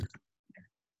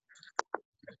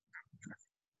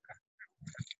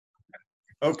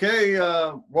Okay,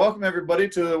 welcome everybody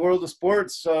to the world of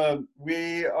sports.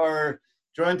 We are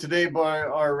joined today by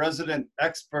our resident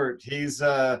expert. He's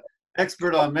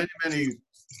expert on many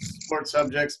sports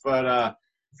subjects, but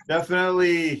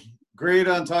definitely great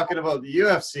on talking about the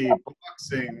UFC,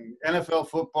 boxing, NFL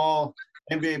football,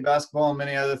 NBA basketball, and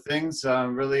many other things.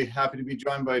 I'm really happy to be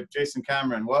joined by Jason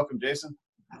Cameron. Welcome, Jason.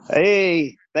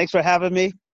 Hey, thanks for having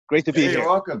me. Great to be here. You're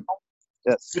welcome.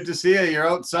 Yes. Good to see you. You're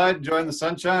outside enjoying the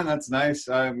sunshine. That's nice.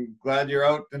 I'm glad you're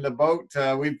out in the boat.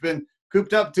 We've been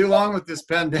cooped up too long with this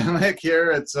pandemic here.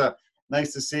 It's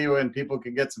nice to see when people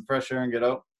can get some fresh air and get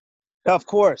out. Of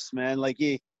course, man. Like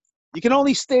you can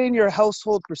only stay in your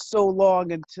household for so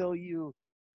long until you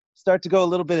start to go a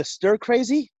little bit of stir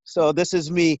crazy. So this is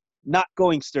me not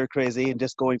going stir crazy and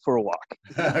just going for a walk.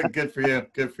 Good for you.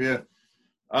 Good for you.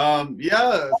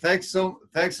 Yeah, thanks so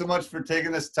much for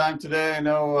taking this time today. I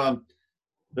know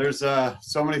there's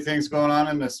so many things going on,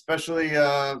 and especially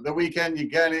the weekend. You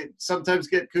sometimes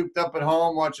get cooped up at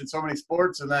home watching so many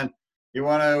sports, and then you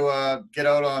want to get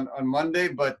out on Monday.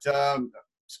 But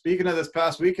speaking of this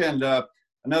past weekend,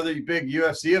 another big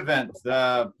UFC event.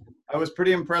 I was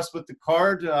pretty impressed with the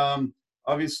card.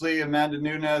 Obviously, Amanda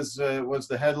Nunes was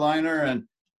the headliner, and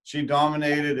she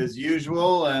dominated as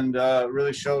usual, and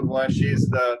really showed why she's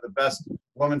the best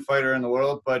woman fighter in the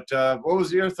world. But what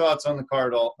was your thoughts on the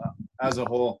card as a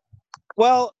whole?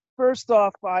 Well, first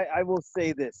off, I will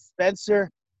say this.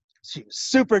 Spencer, she was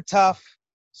super tough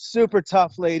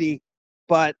lady,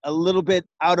 but a little bit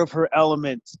out of her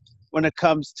element when it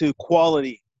comes to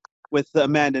quality with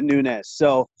Amanda Nunes.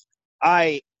 So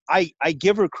I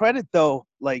give her credit, though.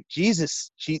 Like,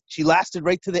 Jesus, she lasted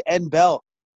right to the end bell.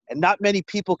 And not many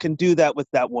people can do that with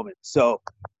that woman. So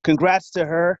congrats to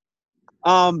her.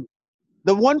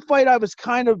 The one fight I was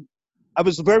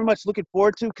very much looking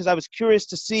forward to, because I was curious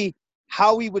to see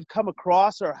how he would come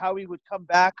across or how he would come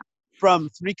back from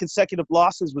 3 consecutive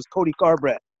losses, was Cody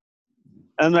Garbrandt.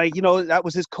 And that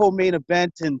was his co-main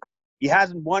event, and he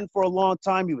hasn't won for a long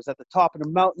time. He was at the top of the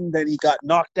mountain, then he got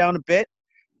knocked down a bit.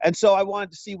 And so I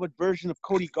wanted to see what version of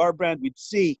Cody Garbrandt we'd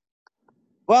see.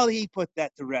 Well, he put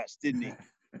that to rest, didn't he?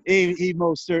 He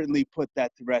most certainly put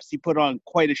that to rest. He put on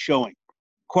quite a showing.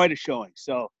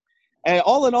 So, and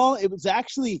all in all, it was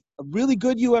actually a really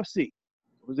good UFC. It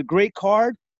was a great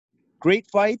card, great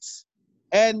fights.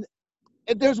 And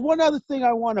there's one other thing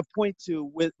I want to point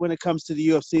to when it comes to the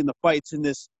UFC and the fights in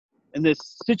this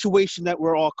situation that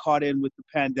we're all caught in with the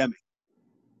pandemic.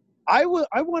 I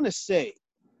want to say,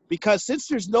 because since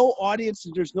there's no audience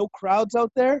and there's no crowds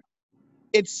out there,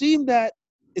 it seems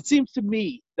to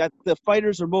me that the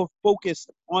fighters are more focused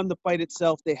on the fight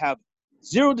itself. They have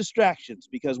zero distractions,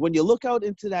 because when you look out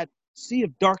into that sea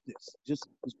of darkness, just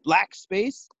this black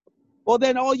space, well,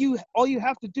 then all you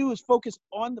have to do is focus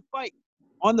on the fight,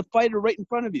 on the fighter right in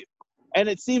front of you. And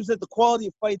it seems that the quality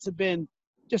of fights have been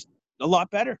just a lot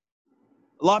better,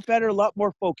 a lot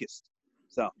more focused.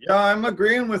 So yeah, I'm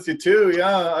agreeing with you too.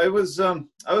 Yeah, I was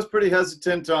pretty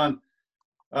hesitant on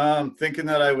thinking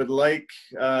that I would like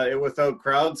it without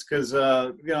crowds, because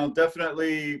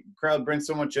definitely crowd brings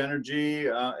so much energy.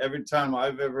 Every time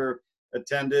I've ever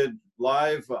attended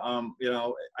live,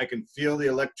 I can feel the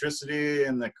electricity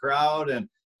in the crowd, and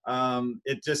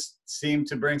it just seemed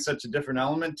to bring such a different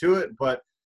element to it. But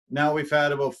now we've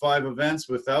had about 5 events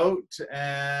without,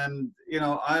 and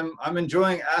I'm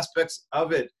enjoying aspects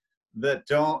of it that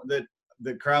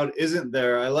the crowd isn't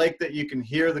there. I like that you can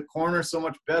hear the corner so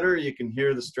much better. You can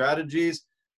hear the strategies.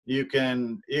 You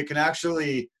can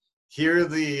actually hear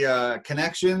the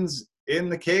connections in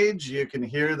the cage. You can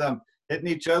hear them hitting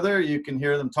each other. You can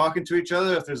hear them talking to each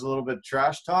other if there's a little bit of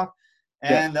trash talk.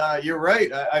 And you're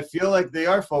right. I feel like they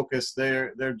are focused.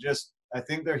 They're just, I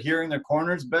think they're hearing their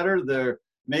corners better. They're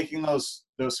making those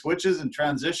switches and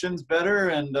transitions better.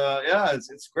 And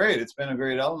it's great. It's been a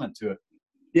great element to it.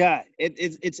 Yeah,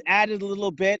 it's added a little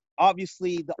bit.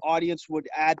 Obviously, the audience would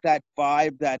add that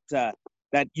vibe, that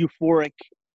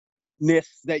euphoricness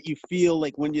that you feel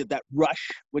like that rush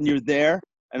when you're there,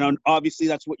 and obviously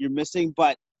that's what you're missing.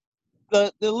 But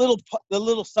the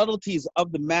little subtleties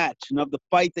of the match and of the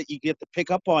fight that you get to pick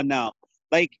up on now,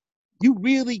 like you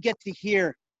really get to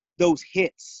hear those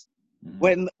hits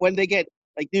when they get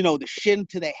the shin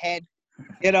to the head,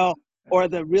 or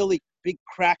the really big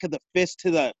crack of the fist to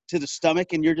the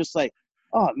stomach, and you're just like,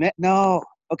 oh man, no.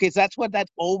 Okay, so that's what that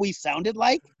always sounded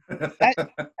like.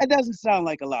 That doesn't sound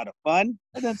like a lot of fun.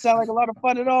 That doesn't sound like a lot of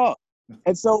fun at all.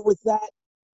 And so with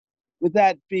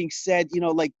that being said,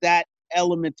 that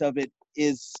element of it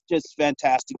is just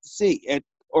fantastic to see,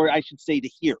 or I should say to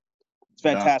hear. It's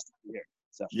fantastic to hear.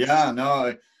 So yeah,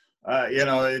 no,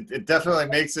 it definitely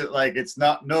makes it like it's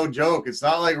not no joke. It's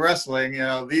not like wrestling.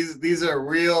 These are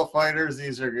real fighters.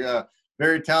 These are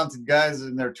very talented guys,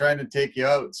 and they're trying to take you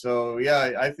out. So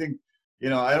yeah, I think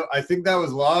I think that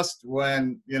was lost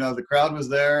when the crowd was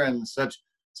there and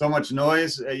so much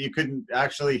noise. You couldn't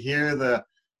actually hear the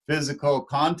physical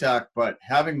contact, but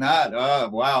having that,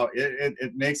 wow,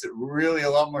 it makes it really a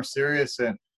lot more serious,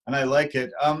 and I like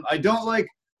it. I don't like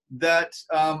that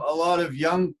a lot of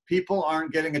young people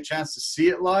aren't getting a chance to see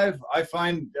it live. I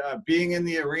find being in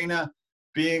the arena,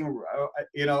 being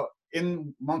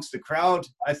in amongst the crowd,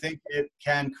 I think it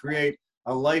can create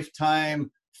a lifetime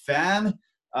fan.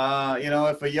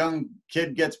 If a young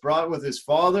kid gets brought with his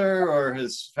father or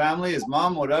his family, his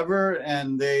mom, whatever,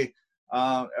 and they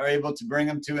are able to bring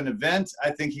him to an event,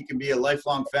 I think he can be a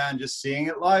lifelong fan just seeing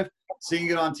it live. Seeing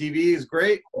it on TV is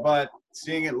great, but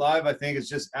seeing it live, I think, is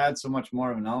just adds so much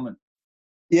more of an element.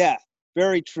 Yeah,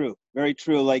 very true. Very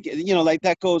true. Like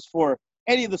that goes for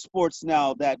any of the sports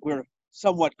now that we're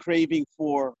somewhat craving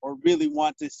for or really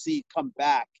want to see come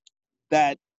back.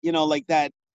 That, like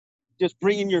that, just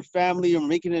bringing your family or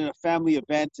making it a family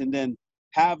event, and then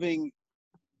having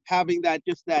that,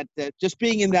 just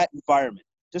being in that environment,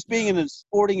 just being in a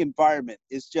sporting environment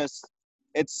is just,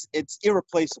 it's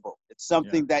irreplaceable. It's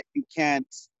something that you can't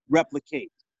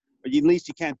replicate, or at least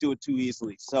you can't do it too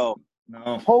easily. So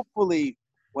hopefully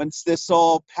once this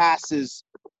all passes,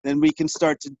 then we can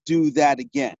start to do that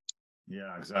again.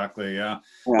 Yeah, exactly. Yeah.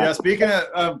 Speaking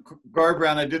of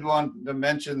Garbrandt, I did want to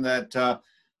mention that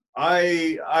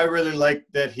I really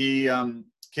liked that he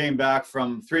came back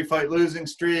from 3-fight losing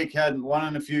streak, hadn't won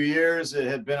in a few years. It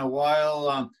had been a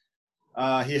while.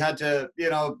 He had to,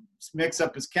 mix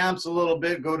up his camps a little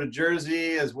bit, go to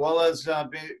Jersey as well as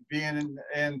being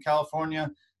in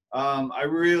California. I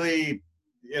really,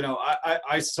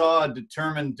 I saw a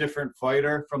determined different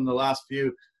fighter from the last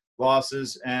few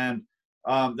losses, and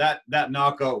that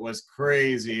knockout was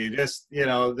crazy. Just,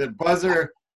 the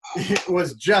buzzer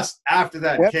was just after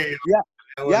that KO. Yeah.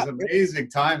 It was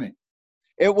amazing timing.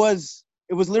 It was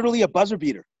literally a buzzer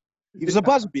beater. It was a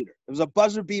buzzer beater. It was a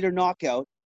buzzer beater knockout.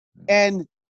 And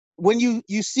when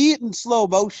you see it in slow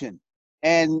motion,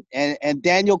 and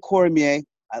Daniel Cormier,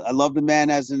 I love the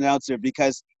man as an announcer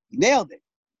because he nailed it.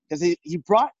 Because he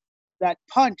brought that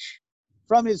punch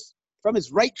from his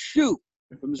right shoe,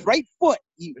 from his right foot.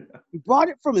 He brought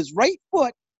it from his right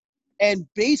foot and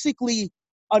basically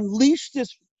unleashed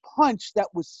this punch that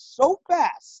was so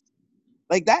fast.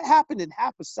 Like, that happened in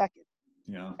half a second.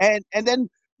 Yeah. And then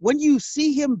when you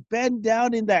see him bend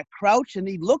down in that crouch and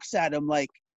he looks at him like,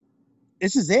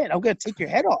 this is it. I'm going to take your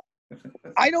head off.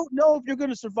 I don't know if you're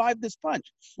going to survive this punch.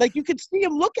 Like, you could see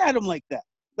him look at him like that.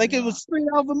 Like it was straight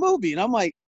out of a movie. And I'm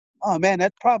like, oh, man,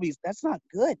 that's not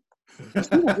good.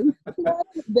 And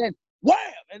then, wham!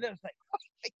 And then it's like,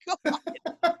 oh,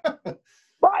 my God.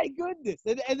 My goodness.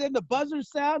 And then the buzzer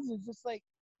sounds is just like,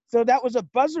 so that was a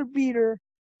buzzer beater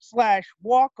 /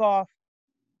 walk-off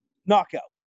knockout.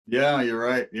 Yeah, you're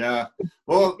right. Yeah.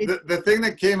 Well, the thing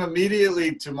that came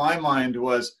immediately to my mind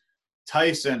was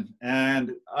Tyson.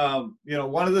 And,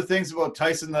 one of the things about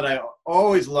Tyson that I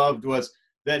always loved was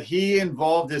that he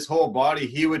involved his whole body.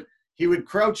 He would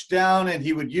crouch down and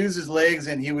he would use his legs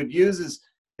and he would use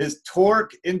his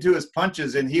torque into his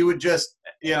punches, and he would just,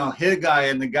 hit a guy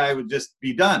and the guy would just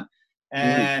be done.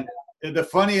 And the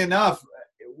funny enough,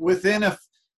 within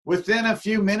a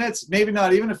few minutes, maybe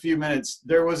not even a few minutes,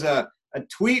 there was a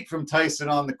tweet from Tyson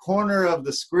on the corner of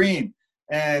the screen,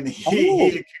 and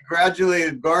he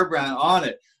congratulated Garbrandt on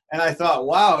it. And I thought,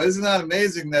 wow, isn't that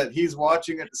amazing that he's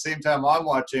watching at the same time I'm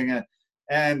watching it,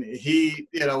 and he,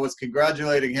 was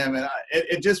congratulating him. And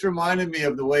it just reminded me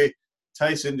of the way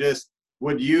Tyson just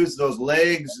would use those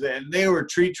legs, and they were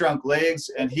tree trunk legs,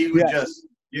 and he would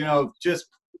just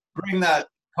bring that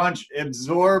punch,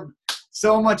 absorb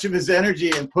so much of his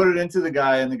energy and put it into the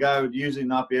guy, and the guy would usually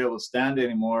not be able to stand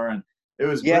anymore. And it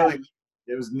was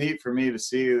it was neat for me to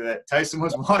see that Tyson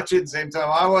was watching at the same time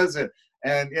I was, and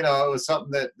it was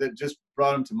something that just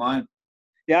brought him to mind.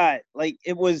 Yeah, like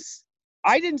it was.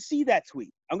 I didn't see that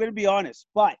tweet. I'm going to be honest,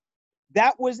 but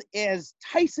that was as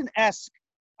Tyson-esque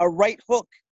a right hook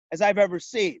as I've ever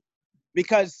seen,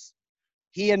 because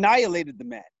he annihilated the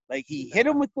man. Like, he hit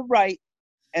him with the right,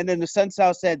 and then the Sun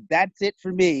South said, "That's it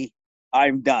for me.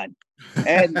 I'm done."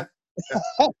 And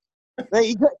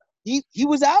he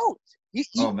was out. They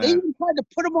even tried to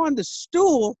put him on the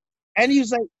stool, and he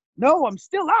was like, "No, I'm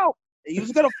still out." He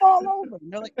was going to fall over.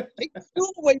 And they're like, "Take the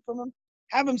stool away from him,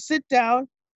 have him sit down."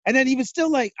 And then he was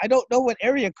still like, "I don't know what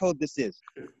area code this is."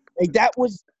 Like, that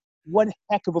was one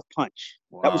heck of a punch.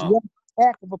 Wow. That was one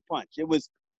heck of a punch. It was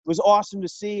awesome to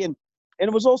see. And And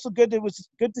it was also good. It was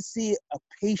good to see a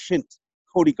patient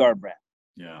Cody Garbrandt.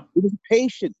 Yeah. He was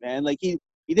patient, man. Like he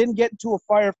didn't get into a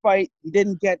firefight. He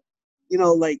didn't get,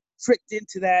 like tricked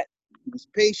into that. He was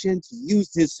patient. He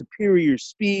used his superior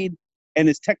speed and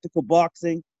his technical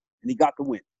boxing, and he got the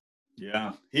win.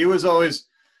 Yeah. He was always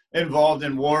involved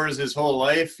in wars his whole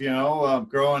life,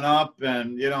 growing up,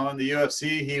 and, in the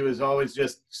UFC, he was always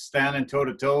just standing toe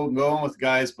to toe and going with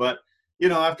guys. But,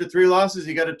 after 3 losses,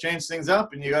 you got to change things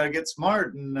up and you got to get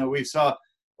smart. And we saw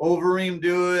Overeem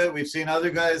do it. We've seen other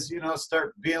guys,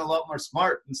 start being a lot more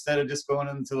smart instead of just going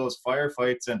into those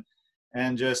firefights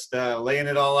and just laying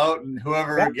it all out. And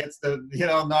whoever gets the,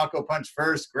 knockout punch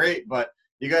first, great. But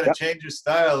you got to change your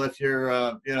style if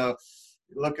you're,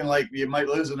 looking like you might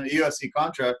lose in a UFC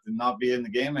contract and not be in the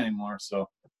game anymore. So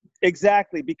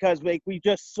exactly, because we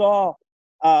just saw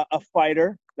a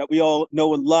fighter that we all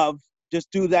know and love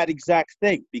just do that exact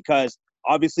thing, because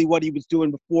obviously what he was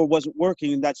doing before wasn't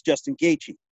working, and that's Justin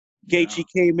Gaethje. Gaethje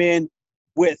came in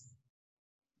with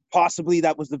possibly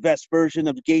that was the best version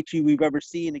of Gaethje we've ever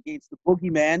seen against the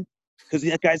boogeyman, because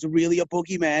that guy's really a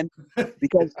boogeyman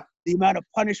because the amount of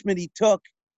punishment he took.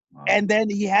 Wow. And then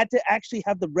he had to actually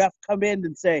have the ref come in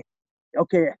and say,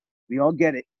 okay, we all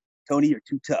get it. Tony, you're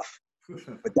too tough.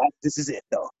 But this is it,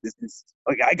 though. This is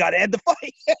okay, I got to end the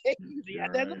fight. He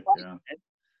had to end the fight. Yeah.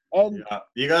 And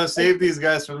you got to save these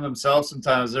guys from themselves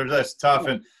sometimes. They're just tough.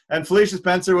 And Felicia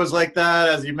Spencer was like that,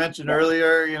 as you mentioned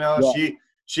earlier.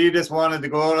 She just wanted to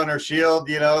go out on her shield.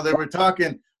 They were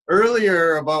talking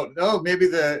earlier about, maybe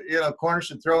the corner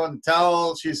should throw in the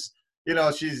towel. She's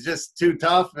just too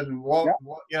tough and won't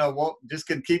just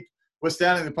can keep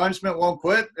withstanding the punishment, won't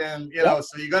quit. And,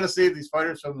 so you got to save these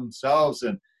fighters from themselves.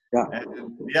 And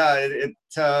it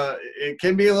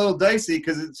can be a little dicey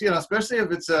because it's, especially if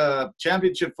it's a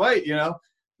championship fight,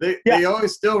 they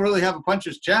always still really have a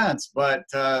puncher's chance. But,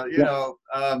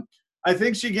 I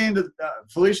think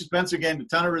Felicia Spencer gained a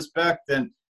ton of respect. And,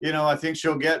 I think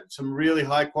she'll get some really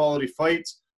high quality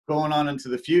fights going on into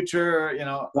the future.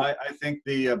 I think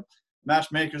the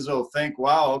matchmakers will think,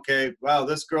 wow,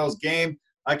 this girl's game.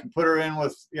 I can put her in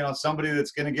with, somebody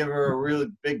that's going to give her a really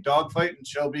big dogfight, and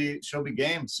she'll be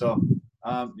game. So,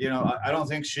 I don't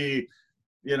think she,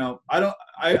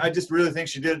 I just really think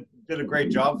she did a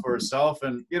great job for herself.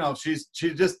 And, she's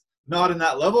just not in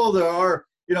that level. There are,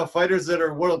 fighters that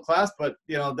are world class, but,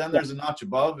 then there's a notch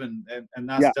above, and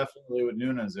that's definitely what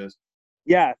Nunes is.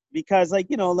 Yeah, because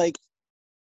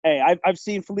hey, I've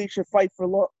seen Felicia fight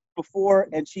before,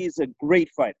 and she's a great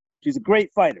fighter. She's a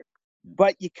great fighter.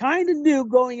 But you kind of knew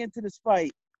going into this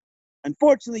fight,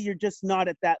 unfortunately, you're just not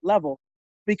at that level,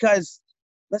 because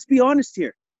let's be honest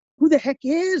here, who the heck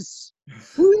is?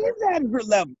 Who is at her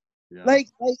level? Yeah. Like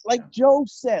Joe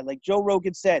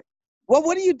Rogan said, well,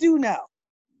 what do you do now?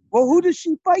 Well, who does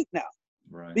she fight now?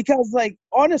 Right. Because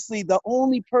honestly, the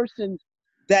only person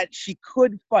that she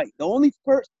could fight, the only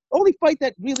fight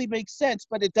that really makes sense,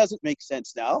 but it doesn't make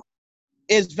sense now,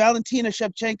 is Valentina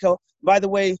Shevchenko. By the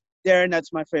way, Darren,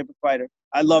 that's my favorite fighter.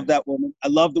 I love that woman. I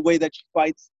love the way that she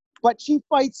fights. But she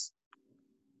fights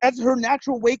as her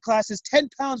natural weight class is 10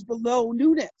 pounds below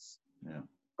Nunes. Yeah.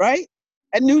 Right?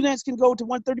 And Nunes can go to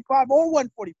 135 or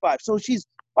 145. So she's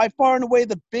by far and away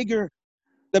the bigger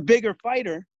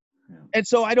fighter. Yeah. And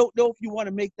so I don't know if you want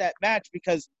to make that match,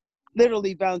 because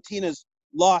literally Valentina's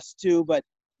lost too. But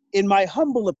in my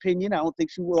humble opinion, I don't think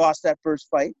she lost that first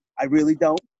fight. I really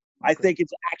don't. Okay. I think it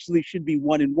actually should be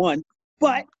 1-1.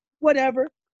 But whatever.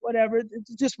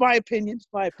 It's just my opinion. It's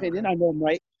my opinion. I know I'm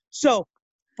right. So,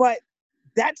 but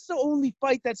that's the only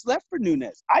fight that's left for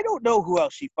Nunes. I don't know who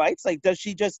else she fights. Does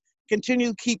she just continue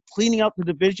to keep cleaning out the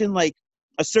division like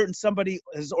a certain somebody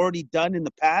has already done in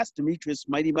the past, Demetrius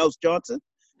Mighty Mouse Johnson?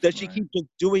 Does she keep just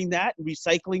doing that and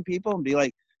recycling people and be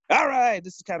like, all right,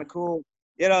 this is kind of cool.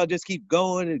 Just keep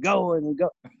going and going and go.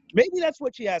 Maybe that's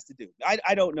what she has to do.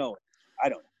 I don't know. I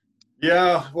don't know.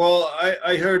 Yeah, well,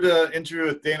 I heard an interview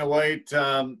with Dana White,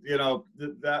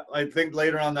 that I think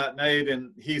later on that night,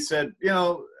 and he said,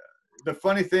 the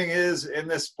funny thing is in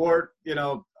this sport,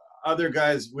 other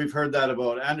guys, we've heard that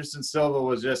about. Anderson Silva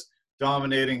was just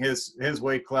dominating his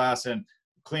weight class and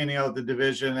cleaning out the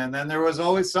division, and then there was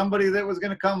always somebody that was going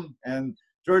to come, and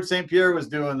George St. Pierre was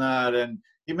doing that, and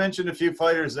he mentioned a few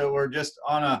fighters that were just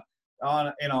on a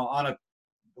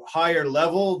higher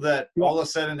level that all of a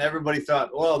sudden everybody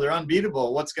thought, well, they're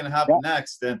unbeatable. What's going to happen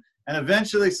next? And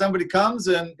eventually somebody comes,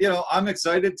 and, I'm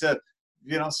excited to,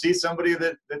 see somebody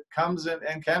that comes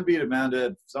and can beat Amanda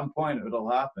at some point.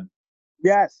 It'll happen.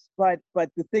 Yes. But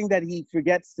the thing that he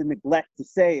forgets to neglect to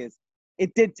say is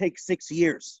it did take 6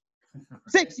 years.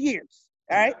 6 years.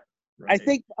 All right. Right. I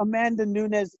think Amanda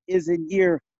Nunes is in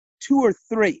year 2 or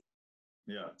 3.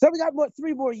 Yeah. So we got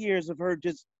 3 more years of her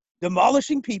just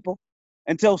demolishing people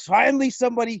until finally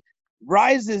somebody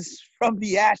rises from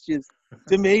the ashes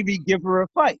to maybe give her a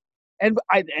fight. And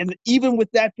even with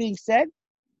that being said,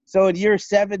 so in year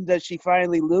 7, does she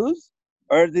finally lose?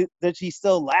 Or does she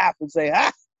still laugh and say,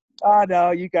 oh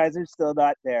no, you guys are still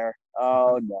not there.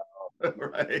 Oh no.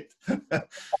 Right.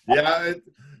 I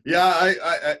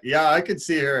could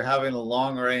see her having a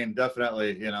long reign,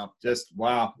 definitely. Just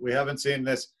wow. We haven't seen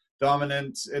this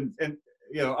dominance and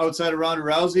outside of Ronda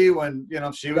Rousey when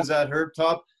she was at her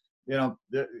top. And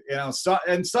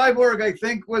Cyborg, I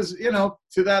think, was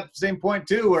to that same point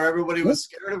too, where everybody was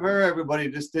scared of her. Everybody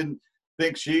just didn't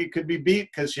think she could be beat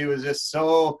because she was just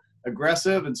so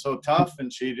aggressive and so tough,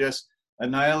 and she just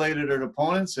annihilated her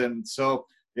opponents. And so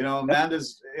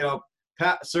Amanda's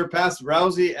surpassed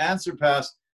Rousey and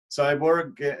surpassed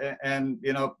Cyborg, and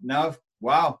now,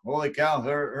 wow, holy cow,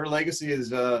 her legacy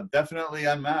is definitely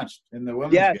unmatched in the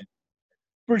women's game.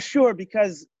 For sure,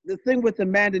 because the thing with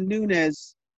Amanda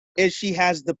Nunes is she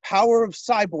has the power of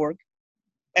Cyborg,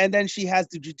 and then she has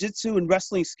the jiu-jitsu and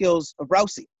wrestling skills of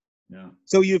Rousey. Yeah.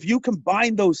 So if you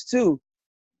combine those two,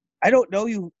 I don't know,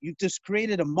 you just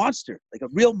created a monster, like a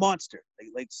real monster,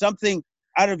 like something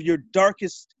out of your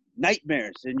darkest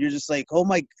nightmares. And you're just like, oh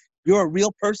my, you're a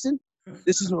real person?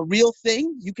 This is a real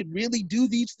thing? You can really do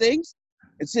these things?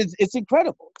 It's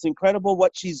incredible. It's incredible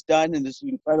what she's done, and it's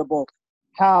incredible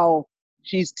how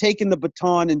she's taken the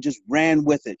baton and just ran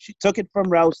with it. She took it from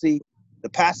Rousey, the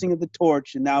passing of the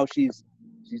torch, and now she's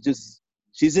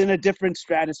in a different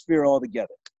stratosphere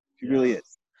altogether. She really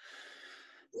is.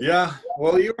 Yeah.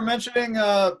 Well, you were mentioning,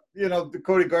 the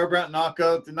Cody Garbrandt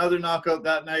knockout. Another knockout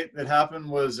that night that happened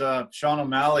was Sean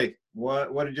O'Malley.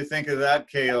 What did you think of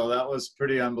that KO? That was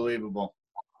pretty unbelievable.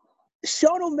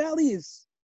 Sean O'Malley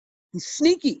he's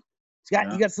sneaky.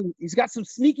 He's got some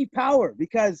sneaky power,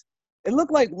 because it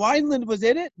looked like Wineland was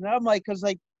in it, and I'm like, because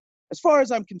as far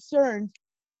as I'm concerned,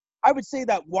 I would say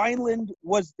that Wineland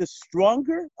was the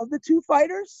stronger of the two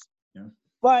fighters. Yeah.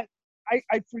 But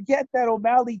I forget that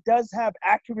O'Malley does have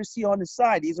accuracy on his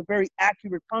side. He's a very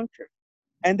accurate puncher.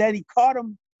 And then he caught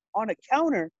him on a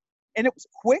counter, and it was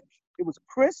quick, it was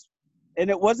crisp, and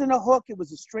it wasn't a hook, it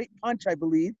was a straight punch, I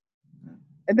believe.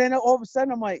 And then all of a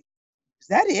sudden, I'm like, is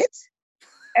that it?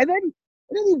 And then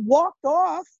he walked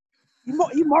off. He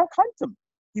Mark Hunted him.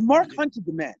 He Mark Hunted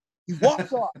the man. He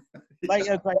walked off. Like,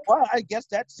 I was like, well, I guess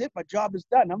that's it. My job is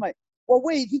done. I'm like, well,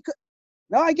 wait,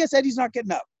 no, I guess Eddie's not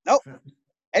getting up. Nope.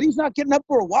 Eddie's not getting up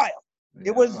for a while.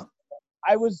 Yeah.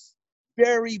 I was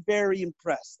very, very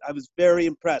impressed. I was very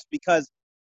impressed, because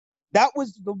that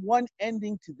was the one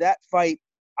ending to that fight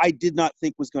I did not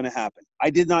think was going to happen.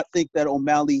 I did not think that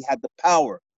O'Malley had the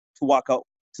power to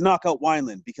knock out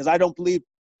Wineland, because I don't believe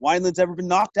Wineland's ever been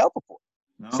knocked out before.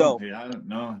 No, he hadn't.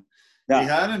 No, he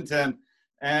hadn't.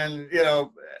 And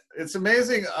it's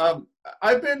amazing.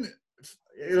 I've been,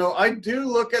 I do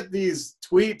look at these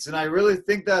tweets, and I really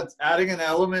think that's adding an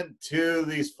element to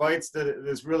these fights that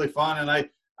is really fun.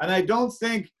 And I don't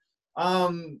think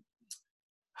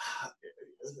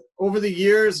over the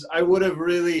years I would have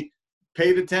really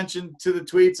paid attention to the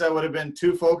tweets. I would have been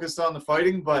too focused on the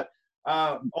fighting. But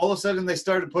all of a sudden they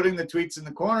started putting the tweets in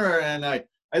the corner, and I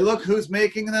look who's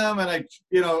making them, and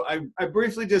I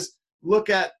briefly just look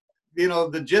at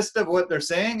the gist of what they're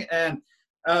saying. And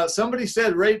somebody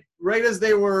said right as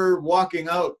they were walking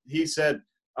out, he said,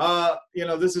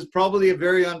 this is probably a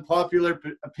very unpopular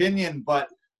opinion, but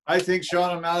I think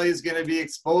Sean O'Malley is going to be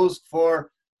exposed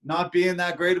for not being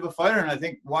that great of a fighter, and I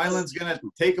think Wineland's going to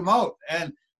take him out.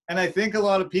 And I think a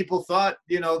lot of people thought,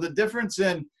 the difference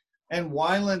in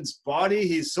Wineland's body,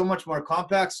 he's so much more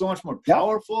compact, so much more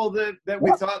powerful that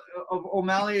we thought of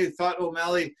O'Malley. I thought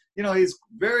O'Malley, he's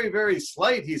very, very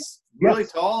slight. He's really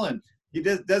tall, and he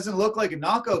doesn't look like a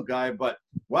knockout guy. But,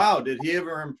 wow, did he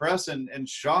ever impress and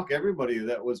shock everybody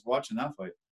that was watching that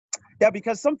fight? Yeah,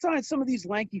 because sometimes some of these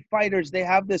lanky fighters, they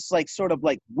have this sort of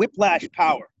whiplash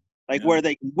power, where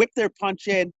they can whip their punch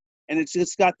in, and it's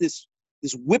just got this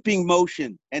whipping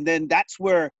motion. And then that's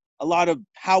where a lot of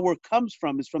power comes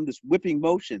from, is from this whipping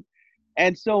motion.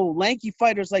 And so lanky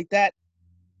fighters like that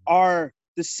are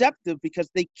deceptive because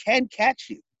they can catch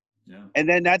you. Yeah. And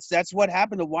then that's what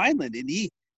happened to Wineland. And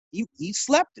he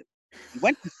slept him. He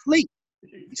went to sleep.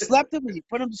 He slept him, and he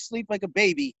put him to sleep like a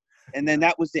baby. And then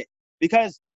that was it.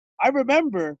 Because I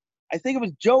remember, I think it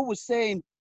was Joe was saying,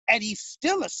 and he's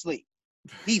still asleep.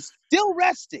 He's still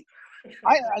resting.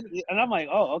 And I'm like,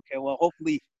 oh, okay, well,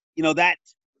 hopefully, that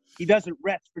he doesn't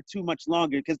rest for too much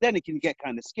longer, because then it can get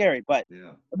kind of scary. But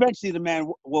eventually the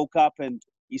man woke up, and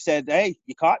he said, hey,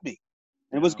 you caught me.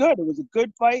 And it was good. It was a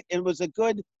good fight. And it was a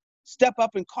good step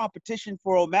up in competition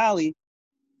for O'Malley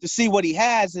to see what he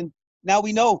has, and now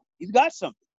we know he's got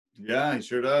something. Yeah, he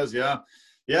sure does. Yeah.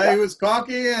 He was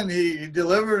cocky and he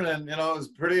delivered, and it was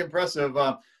pretty impressive.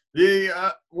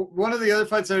 One of the other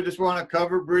fights I just want to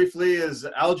cover briefly is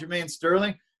Aljimain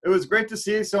Sterling. It was great to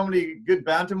see so many good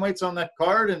bantamweights on that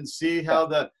card and see how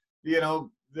the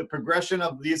progression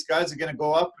of these guys are going to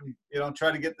go up and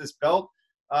try to get this belt.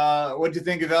 What do you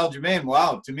think of Aljimain?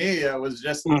 Wow, to me it was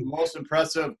just the most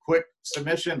impressive quick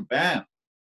submission. Bam.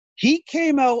 He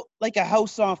came out like a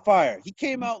house on fire. He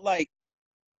came out like,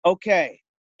 okay,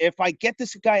 if I get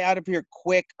this guy out of here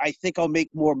quick, I think I'll make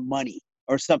more money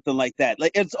or something like that.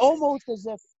 Like, it's almost as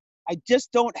if I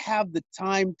just don't have the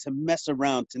time to mess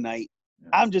around tonight. Yeah.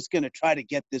 I'm just going to try to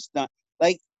get this done.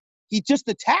 Like, he just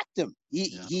attacked him.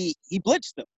 He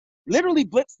blitzed him, literally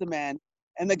blitzed the man.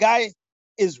 And the guy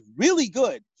is really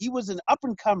good. He was an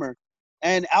up-and-comer.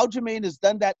 And Aljimain has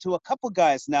done that to a couple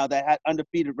guys now that had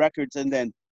undefeated records. And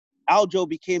then Aljo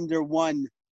became their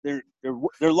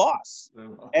loss.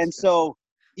 And so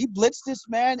he blitzed this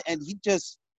man, and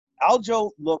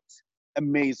Aljo looked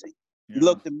amazing. Yeah. He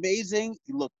looked amazing.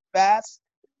 He looked fast,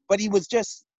 but he was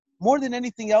just, more than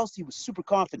anything else, he was super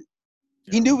confident.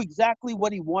 Yeah. He knew exactly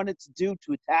what he wanted to do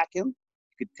to attack him.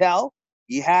 You could tell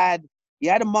he had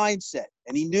a mindset,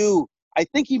 and he knew, I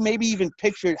think he maybe even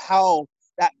pictured how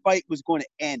that fight was going to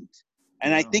end.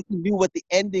 And I think he knew what the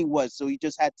ending was. So he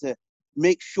just had to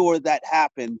make sure that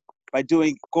happened by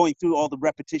going through all the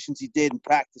repetitions he did in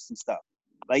practice and stuff.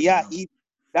 But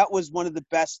that was one of the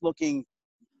best looking.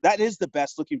 That is the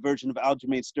best looking version of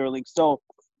Aljimain Sterling. So,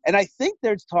 and I think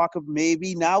there's talk of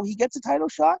maybe now he gets a title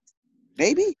shot.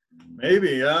 Maybe,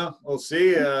 yeah. We'll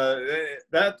see.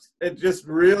 It just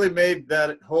really made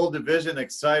that whole division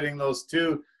exciting. Those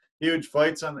two huge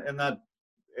fights on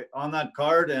that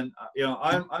card, and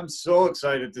I'm so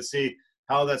excited to see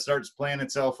how that starts playing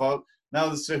itself out. Now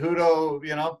the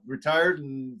Cejudo, retired,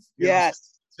 and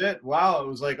yes. That's it. Wow, it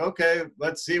was like, okay,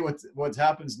 let's see what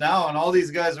happens now. And all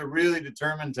these guys are really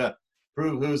determined to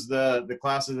prove who's the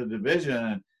class of the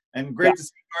division. And great to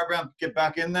see Garbrandt get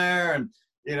back in there. And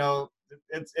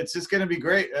it's just going to be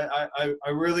great. I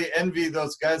really envy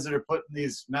those guys that are putting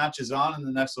these matches on in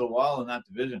the next little while in that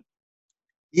division.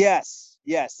 Yes,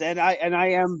 and I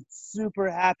am super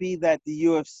happy that the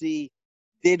UFC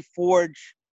did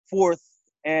forge forth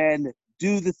and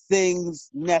do the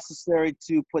things necessary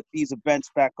to put these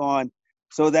events back on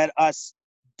so that us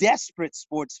desperate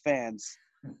sports fans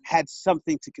had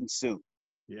something to consume.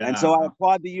 Yeah. And so I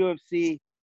applaud the UFC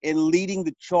in leading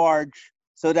the charge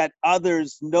so that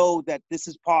others know that this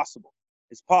is possible.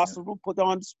 It's possible to put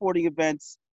on sporting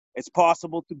events. It's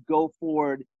possible to go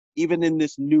forward even in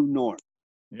this new norm.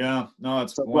 Yeah, no,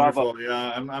 it's wonderful. Bravo.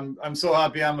 Yeah, I'm so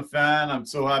happy. I'm a fan. I'm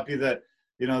so happy that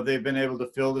they've been able to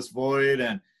fill this void,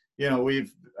 and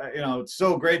it's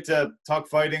so great to talk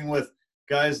fighting with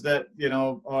guys that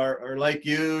are like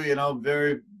you,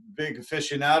 very big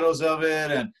aficionados of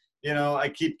it, and I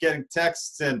keep getting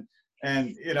texts and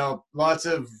lots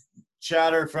of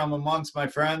chatter from amongst my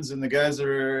friends and the guys that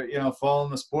are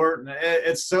following the sport, and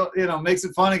it's so makes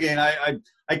it fun again.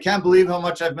 I can't believe how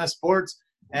much I've missed sports,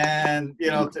 and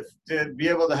to be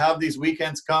able to have these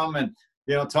weekends come and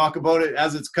talk about it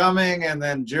as it's coming, and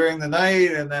then during the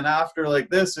night, and then after like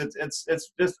this, it's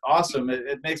just awesome.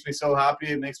 It makes me so happy.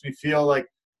 It makes me feel like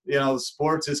the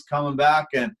sports is coming back,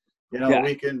 and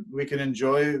we can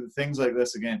enjoy things like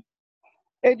this again.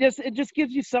 It just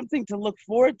gives you something to look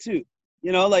forward to,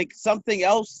 like something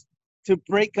else to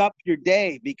break up your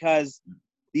day, because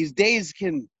these days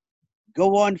can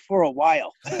go on for a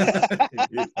while.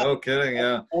 No kidding,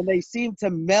 yeah. And they seem to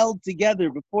meld together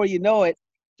before you know it.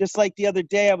 Just like the other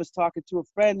day, I was talking to a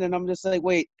friend, and I'm just like,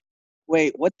 wait,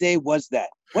 what day was that?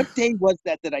 What day was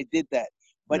that I did that?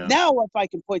 But now if I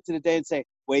can point to the day and say,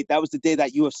 wait, that was the day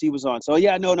that UFC was on. So,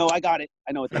 no, I got it.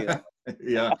 I know what day it is.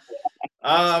 Yeah.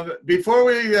 Before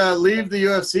we leave the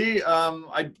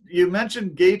UFC, you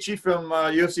mentioned Gaethje from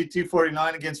UFC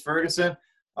 249 against Ferguson.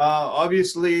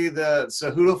 Obviously, the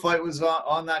Cejudo fight was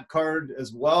on that card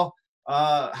as well.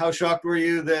 How shocked were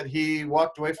you that he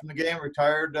walked away from the game,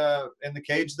 retired in the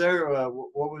cage there?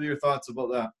 What were your thoughts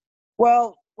about that?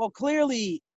 Well,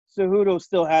 clearly Cejudo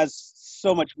still has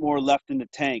so much more left in the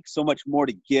tank, so much more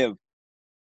to give.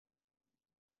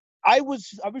 I was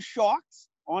shocked,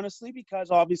 honestly, because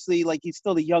obviously, like, he's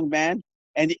still a young man,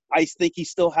 and I think he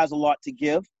still has a lot to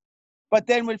give. But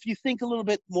then if you think a little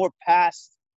bit more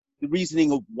past the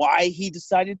reasoning of why he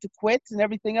decided to quit and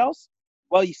everything else,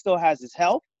 well, he still has his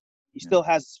health. He still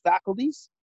has his faculties.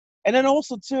 And then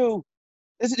also, too,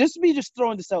 this is me just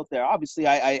throwing this out there. Obviously,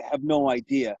 I have no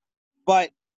idea. But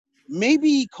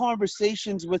maybe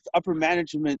conversations with upper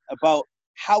management about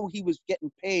how he was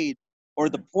getting paid or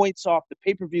the points off the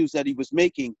pay-per-views that he was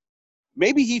making,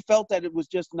 maybe he felt that it was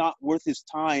just not worth his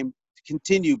time to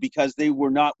continue because they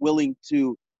were not willing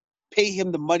to pay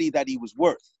him the money that he was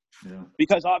worth. Yeah.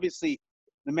 Because obviously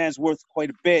the man's worth quite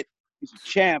a bit. He's a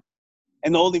champ.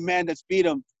 And the only man that's beat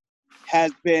him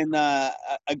has been a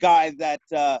guy that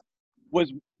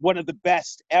was one of the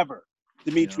best ever,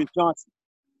 Demetrius Johnson.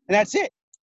 And that's it.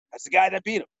 That's the guy that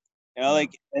beat him. You know,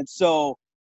 like, and so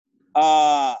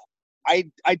I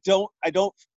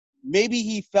don't, maybe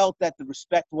he felt that the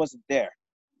respect wasn't there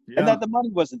and that the money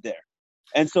wasn't there.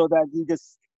 And so that he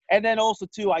just, and then also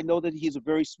too, I know that he's a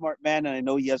very smart man and I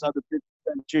know he has other business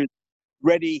ventures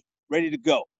ready to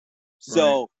go.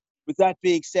 So with that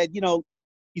being said, you know,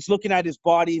 he's looking at his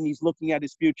body and he's looking at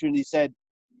his future and he said,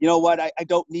 you know what, I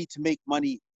don't need to make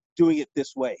money doing it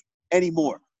this way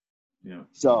anymore. Yeah.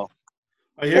 So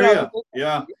I hear you.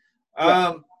 Yeah.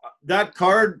 That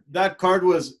card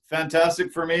was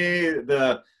fantastic for me.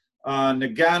 The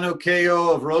Nagano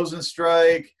KO of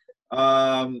Rosenstrike,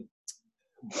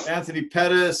 Anthony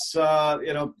Pettis,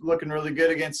 you know, looking really good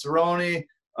against Cerrone.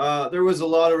 There was a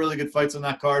lot of really good fights on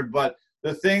that card, but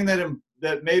the thing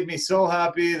that made me so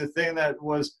happy, the thing that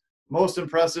was most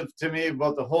impressive to me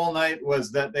about the whole night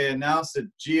was that they announced that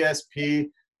GSP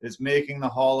is making the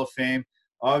Hall of Fame.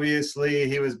 Obviously,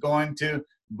 he was going to,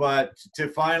 but to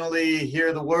finally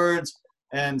hear the words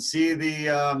and see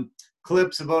the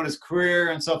clips about his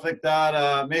career and stuff like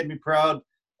that made me proud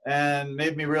and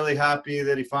made me really happy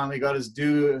that he finally got his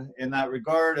due in that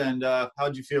regard. And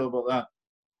how'd you feel about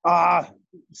that?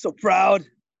 So proud.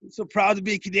 So proud to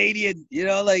be Canadian. You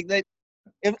know, like that.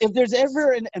 If there's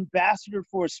ever an ambassador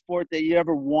for a sport that you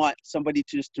ever want somebody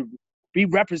just to be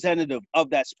representative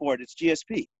of that sport, it's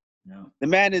GSP. Yeah. The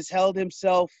man has held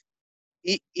himself.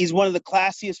 He's one of the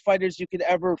classiest fighters you could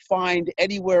ever find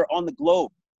anywhere on the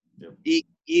globe. Yep.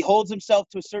 He holds himself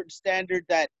to a certain standard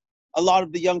that a lot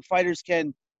of the young fighters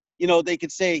can, you know, they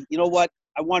could say, you know what,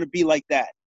 I want to be like that.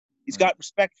 He's got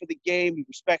respect for the game. He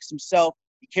respects himself.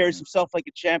 He carries himself like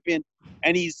a champion.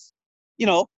 And he's, you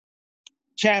know,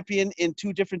 champion in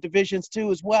 2 different divisions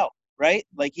too as well, right?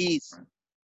 Like he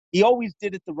always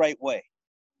did it the right way.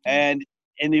 And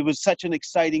he was such an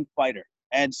exciting fighter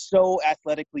and so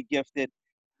athletically gifted.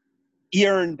 He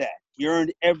earned that. He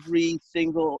earned every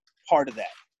single part of that.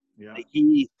 Yeah. Like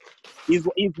he's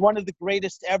one of the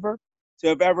greatest ever to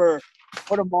have ever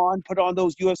put on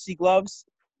those UFC gloves.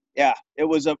 Yeah, it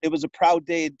was a proud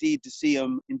day indeed to see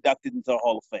him inducted into the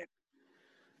Hall of Fame.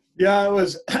 Yeah, it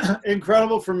was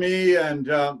incredible for me. And,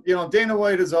 you know, Dana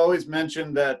White has always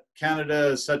mentioned that Canada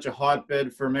is such a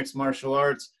hotbed for mixed martial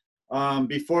arts.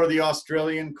 Before the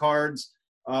Australian cards,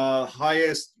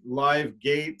 highest live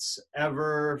gates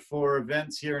ever for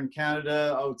events here in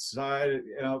Canada outside,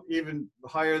 you know, even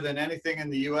higher than anything in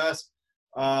the U.S.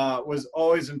 Was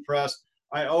always impressed.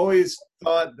 I always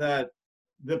thought that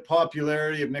the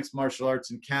popularity of mixed martial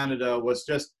arts in Canada was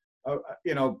just,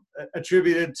 you know,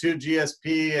 attributed to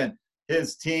GSP and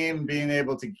his team being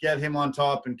able to get him on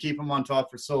top and keep him on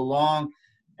top for so long.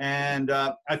 And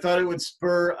I thought it would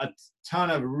spur a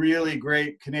ton of really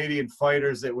great Canadian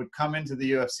fighters that would come into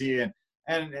the UFC,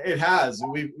 and it has.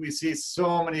 We see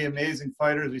so many amazing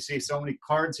fighters. We see so many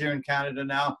cards here in Canada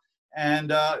now.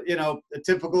 And, you know, a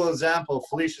typical example,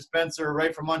 Felicia Spencer,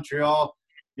 right from Montreal,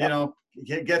 you know,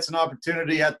 gets an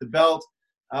opportunity at the belt.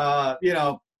 You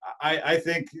know, I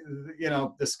think, you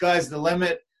know, the sky's the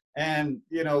limit. And,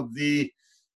 you know, the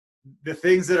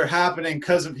things that are happening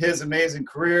because of his amazing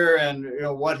career and, you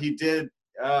know, what he did,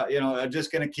 you know, are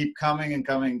just going to keep coming and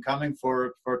coming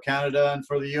for Canada and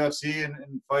for the UFC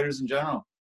and fighters in general.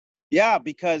 Yeah,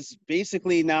 because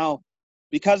basically now,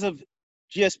 because of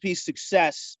GSP's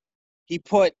success, he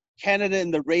put Canada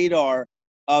in the radar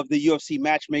of the UFC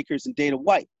matchmakers and Dana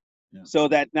White. Yeah. So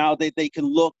that now they can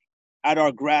look at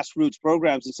our grassroots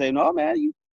programs and say, no, man,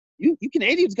 you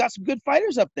Canadians got some good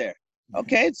fighters up there.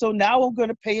 Okay, so now I'm going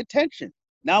to pay attention.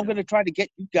 Now I'm going to try to get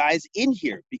you guys in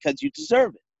here because you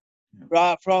deserve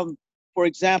it. From, for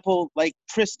example, like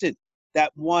Tristan,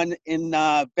 that won in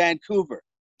Vancouver.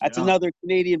 That's another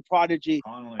Canadian prodigy.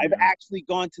 I've actually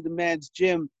gone to the man's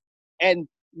gym, and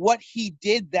what he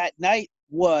did that night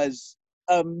was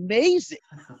amazing.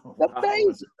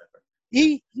 Amazing.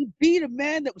 He beat a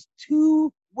man that was 2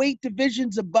 weight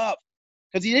divisions above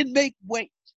because he didn't make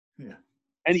weight. Yeah.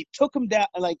 And he took him down.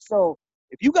 Like, so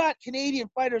if you got Canadian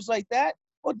fighters like that,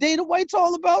 well, Dana White's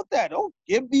all about that. Oh,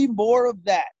 give me more of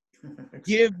that.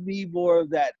 Give me more of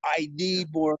that. I need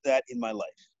more of that in my life.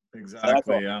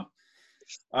 Exactly. Yeah.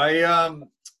 I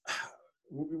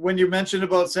when you mentioned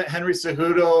about Henry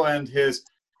Cejudo and his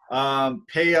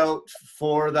payout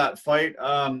for that fight,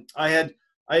 I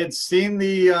had seen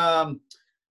the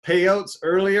payouts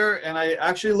earlier, and I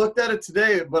actually looked at it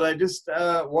today, but I just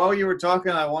while you were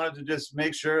talking, I wanted to just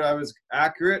make sure I was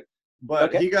accurate.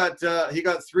 But he got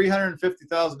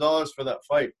 $350,000 for that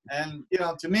fight, and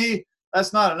to me,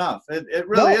 that's not enough. It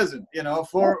really isn't.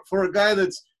 For a guy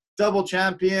that's double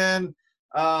champion,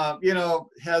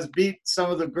 has beat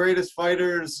some of the greatest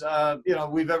fighters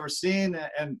we've ever seen,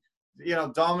 and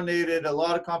dominated a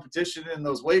lot of competition in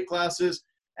those weight classes.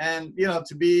 And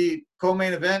to be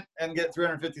co-main event and get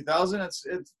 $350,000,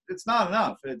 it's not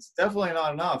enough. It's definitely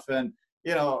not enough. And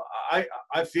I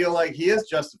feel like he is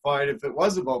justified if it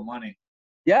was about money.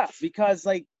 Yeah, because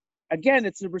again,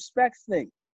 it's a respect thing.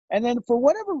 And then for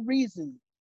whatever reason,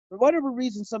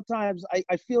 sometimes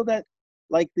I feel that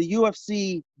the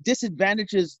UFC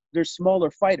disadvantages their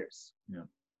smaller fighters. Yeah.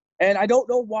 And I don't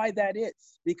know why that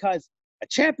is, because a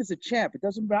champ is a champ. It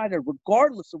doesn't matter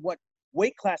regardless of what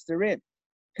weight class they're in,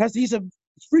 because he's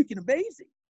freaking amazing.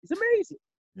 He's amazing.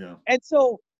 Yeah. And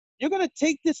so you're going to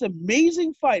take this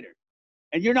amazing fighter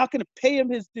and you're not going to pay him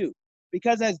his due,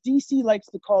 because as DC likes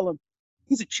to call him,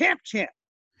 he's a champ. You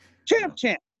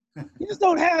just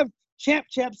don't have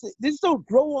champs. They just don't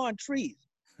grow on trees.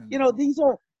 These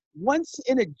are once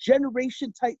in a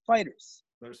generation type fighters.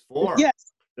 There's four.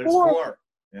 Yes. There's four.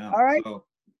 Yeah. All right. So,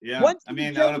 yeah. Once I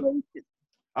mean,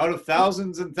 out of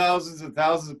thousands and thousands and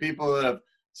thousands of people that have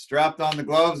strapped on the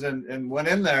gloves and went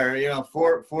in there,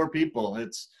 four people.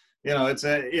 It's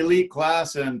an elite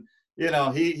class, and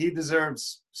he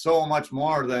deserves so much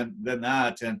more than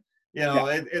that. And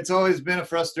it's always been a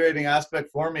frustrating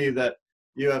aspect for me that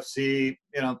UFC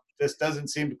this doesn't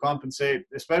seem to compensate,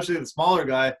 especially the smaller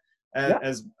guy,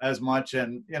 as much.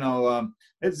 And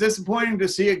it's disappointing to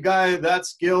see a guy that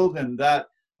skilled and that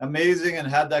amazing and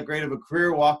had that great of a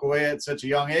career walk away at such a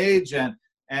young age. And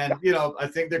I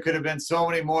think there could have been so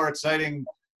many more exciting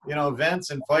events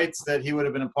and fights that he would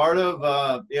have been a part of.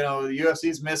 The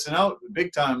UFC's missing out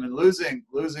big time and losing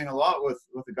a lot with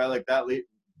a guy like that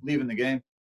leaving the game.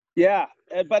 Yeah,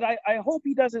 but I hope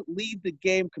he doesn't leave the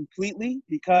game completely,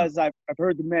 because I've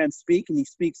heard the man speak, and he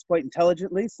speaks quite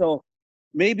intelligently. So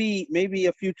maybe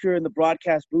a future in the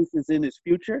broadcast booth is in his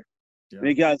future,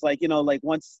 because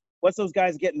once those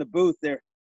guys get in the booth, they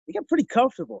get pretty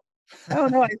comfortable. I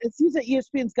don't know. It seems that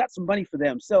ESPN's got some money for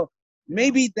them, so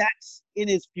maybe that's in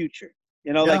his future.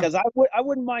 Because I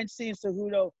wouldn't mind seeing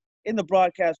Cejudo in the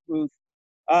broadcast booth,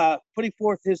 putting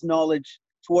forth his knowledge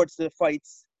towards the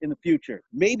fights in the future.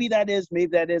 Maybe that is, maybe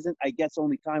that isn't. I guess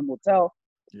only time will tell.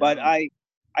 Yeah. But I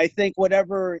think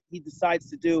whatever he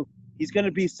decides to do, he's going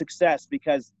to be a success,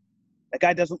 because that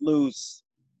guy doesn't lose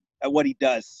at what he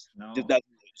does. No. Just doesn't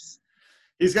lose.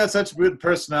 He's got such good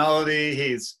personality.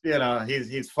 He's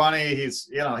funny. He's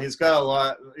got a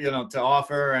lot, to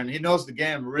offer, and he knows the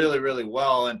game really, really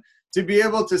well. And to be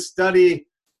able to study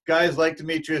guys like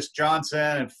Demetrius Johnson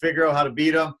and figure out how to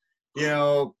beat him,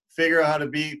 figure out how to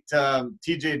beat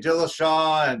TJ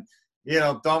Dillashaw and,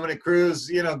 Dominic Cruz,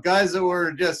 guys that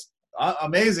were just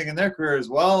amazing in their career as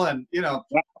well. And,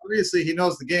 obviously he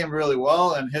knows the game really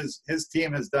well, and his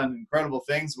team has done incredible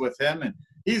things with him. And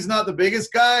he's not the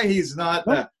biggest guy. He's not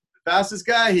the fastest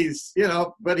guy. He's,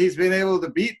 but he's been able to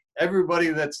beat everybody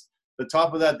that's the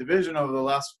top of that division over the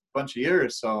last bunch of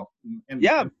years. So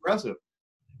impressive.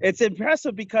 It's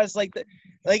impressive because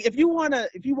if you want to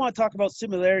talk about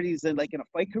similarities in a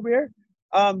fight career,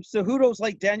 Cejudo's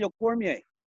like Daniel Cormier,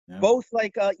 both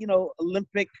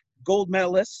Olympic gold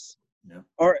medalists,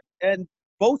 and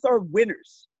both are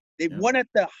winners. They've won at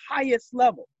the highest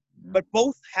level, but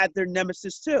both had their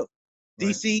nemesis too. Right.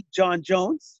 DC John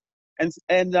Jones and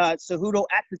Cejudo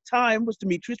at the time was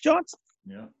Demetrius Johnson.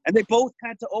 Yeah. And they both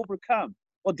had to overcome.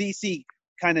 Well, DC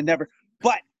kind of never,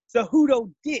 but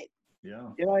Cejudo did.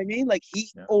 Yeah. You know what I mean? He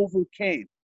overcame.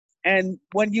 And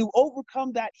when you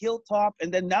overcome that hilltop,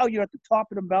 and then now you're at the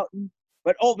top of the mountain,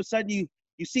 but all of a sudden you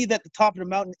see that the top of the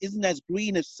mountain isn't as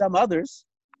green as some others.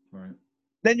 Right.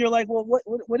 Then you're like, well,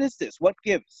 what is this? What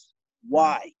gives?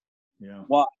 Why? Yeah.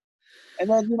 Why? And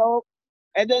then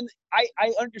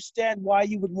I understand why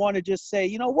you would want to just say,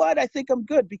 you know what, I think I'm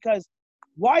good, because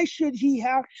why should he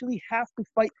actually have to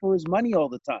fight for his money all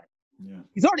the time? Yeah.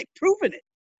 He's already proven it.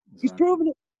 Exactly. He's proven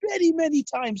it many, many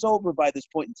times over by this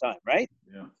point in time, right?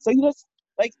 Yeah. So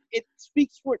it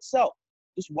speaks for itself.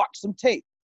 Just watch some tape.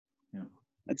 Yeah.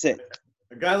 That's it.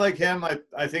 A guy like him, I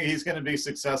think he's going to be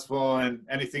successful in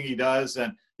anything he does.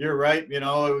 And you're right,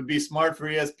 it would be smart for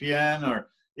ESPN or,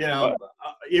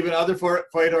 even other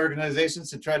fight organizations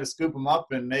to try to scoop him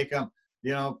up and make him,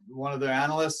 one of their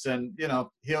analysts, and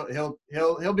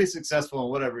he'll be successful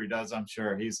in whatever he does. I'm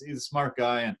sure he's a smart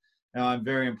guy, and I'm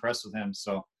very impressed with him.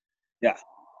 So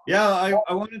I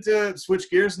wanted to switch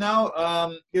gears now.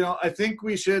 I think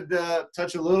we should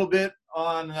touch a little bit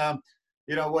on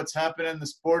what's happened in the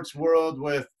sports world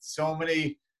with so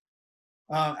many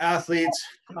athletes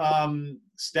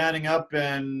standing up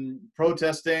and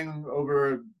protesting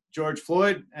over George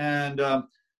Floyd and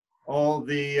all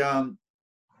the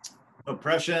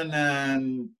oppression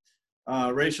and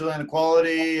racial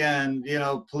inequality and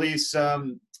police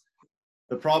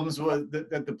the problems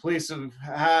that the police have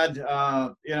had.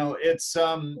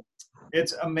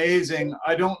 It's amazing.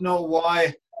 I don't know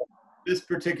why this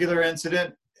particular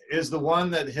incident is the one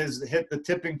that has hit the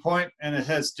tipping point, and it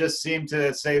has just seemed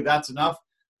to say that's enough.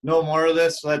 No more of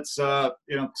this. Let's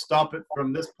stop it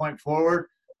from this point forward.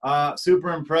 Super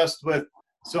impressed with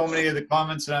so many of the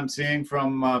comments that I'm seeing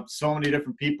from so many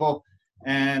different people,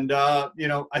 and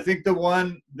I think the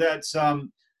one that's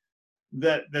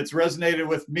resonated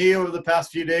with me over the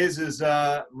past few days is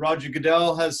Roger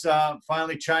Goodell has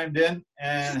finally chimed in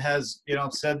and has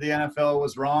said the NFL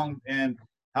was wrong in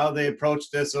how they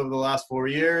approached this over the last 4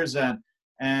 years, and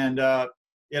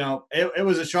it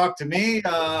was a shock to me.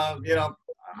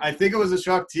 I think it was a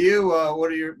shock to you.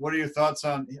 What are your thoughts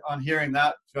on hearing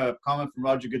that comment from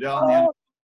Roger Goodell?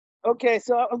 Okay,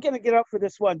 so I'm gonna get up for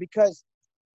this one because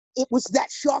it was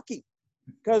that shocking.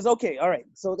 Because all right,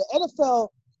 so the NFL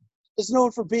is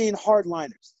known for being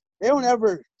hardliners. They don't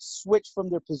ever switch from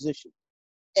their position,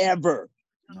 ever.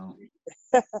 No.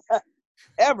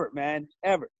 Ever, man,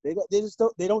 ever. They don't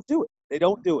do it. They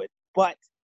don't do it. But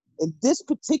in this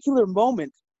particular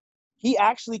moment, he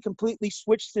actually completely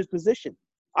switched his position.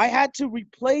 I had to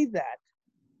replay that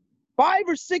 5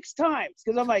 or 6 times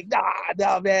because I'm like,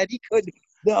 nah, man, he couldn't.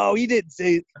 No, he didn't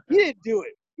say it. He didn't do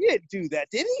it. He didn't do that,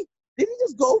 did he? Did he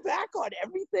just go back on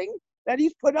everything that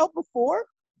he's put out before?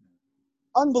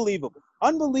 Unbelievable.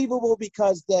 Unbelievable,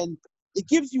 because then it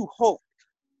gives you hope.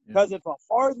 Because if a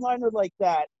hardliner like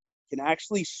that can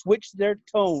actually switch their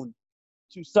tone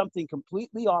to something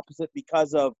completely opposite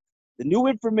because of the new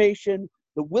information,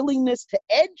 the willingness to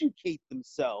educate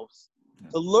themselves,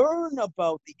 to learn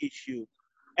about the issue,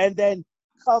 and then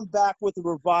come back with a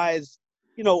revised,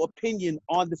 opinion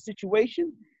on the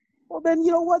situation, well, then,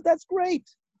 you know what? That's great.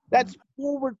 That's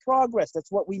forward progress.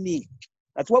 That's what we need.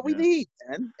 That's what we need,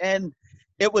 man. And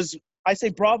I say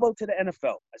bravo to the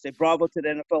NFL. I say bravo to the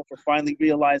NFL for finally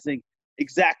realizing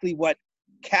exactly what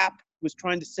Cap was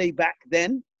trying to say back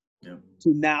then to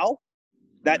now,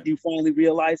 that you finally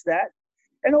realize that.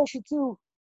 And also, too,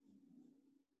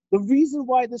 the reason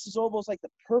why this is almost like the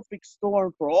perfect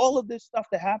storm for all of this stuff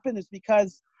to happen is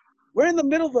because we're in the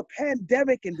middle of a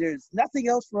pandemic and there's nothing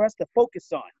else for us to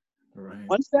focus on. Right.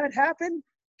 Once that happened,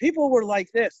 people were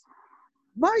like this.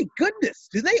 My goodness,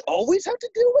 do they always have to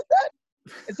deal with that?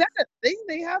 Is that a thing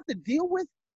they have to deal with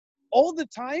all the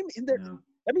time in their?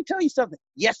 Let me tell you something.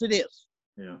 Yes, it is.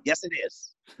 Yeah. Yes, it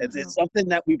is. It's something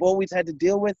that we've always had to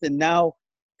deal with, and now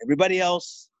everybody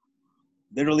else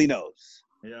literally knows.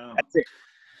 Yeah. That's it.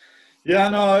 Yeah,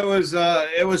 no,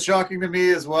 it was shocking to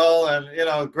me as well,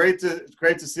 and great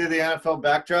to see the NFL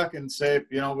backtrack and say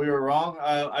we were wrong.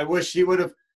 I wish he would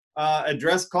have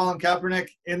addressed Colin Kaepernick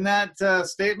in that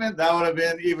statement. That would have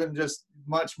been even just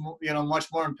much more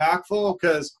impactful,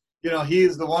 because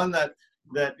he's the one that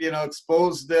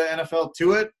exposed the NFL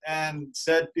to it and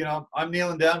said I'm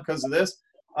kneeling down because of this.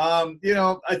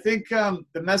 I think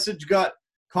the message got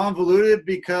convoluted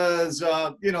because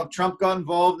Trump got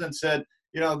involved and said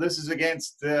this is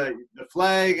against the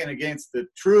flag and against the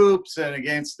troops and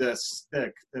against the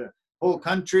whole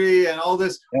country and all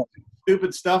this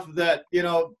stupid stuff that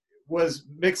was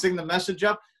mixing the message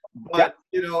up. But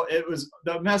it was,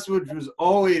 the message was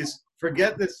always,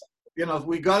 forget this.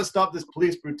 We got to stop this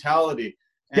police brutality,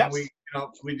 and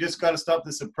we just got to stop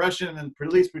this oppression and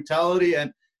police brutality.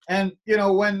 And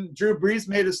when Drew Brees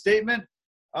made a statement,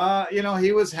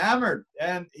 he was hammered,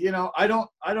 and I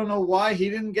don't know why he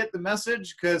didn't get the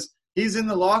message, because he's in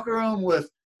the locker room with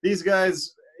these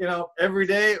guys every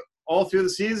day all through the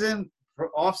season,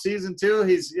 off season too.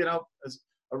 He's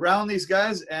around these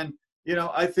guys, and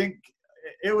I think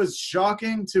it was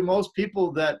shocking to most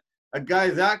people that a guy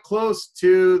that close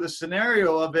to the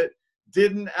scenario of it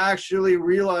didn't actually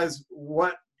realize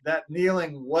what that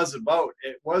kneeling was about.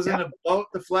 It wasn't about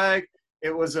the flag.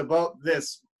 It was about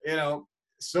this,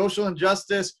 social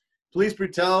injustice, police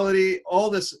brutality, all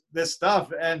this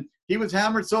stuff. And he was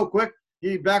hammered so quick,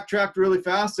 he backtracked really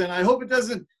fast. And I hope it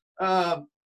doesn't,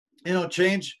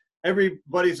 change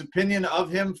everybody's opinion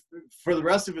of him for the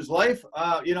rest of his life.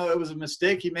 You know, it was a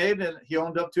mistake he made, and he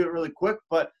owned up to it really quick.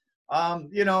 But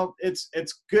you know, it's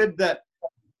good that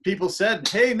people said,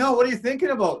 "Hey, no, what are you thinking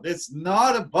about? It's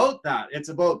not about that. It's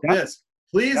about this."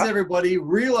 Please, everybody,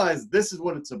 realize this is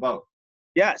what it's about.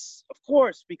 Yes, of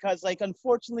course, because like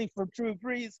unfortunately for Drew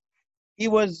Brees, he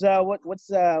was what's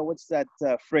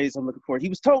that phrase I'm looking for? He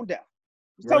was tone deaf.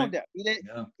 He was tone deaf. He didn't.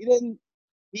 Yeah. He didn't.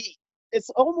 He. It's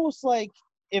almost like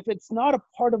if it's not a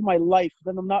part of my life,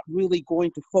 then I'm not really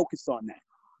going to focus on that.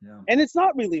 Yeah. And it's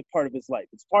not really a part of his life.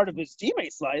 It's part of his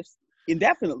teammates' lives,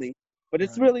 indefinitely, but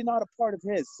it's really not a part of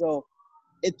his. So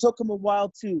it took him a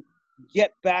while to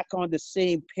get back on the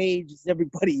same page as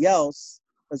everybody else,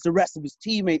 as the rest of his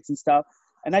teammates and stuff.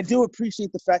 And I do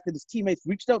appreciate the fact that his teammates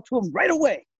reached out to him right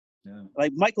away. Yeah.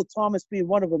 Like Michael Thomas being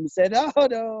one of them, and said, "Oh,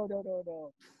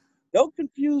 no. Don't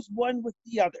confuse one with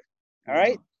the other." All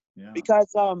right? Yeah.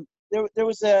 Because there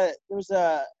was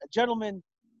a gentleman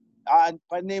by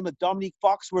the name of Dominique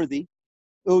Foxworthy,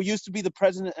 who used to be the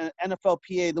president of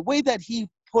NFLPA. The way that he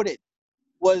put it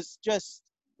was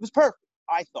perfect,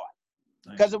 I thought.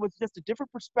 Nice. Because it was just a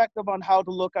different perspective on how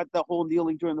to look at the whole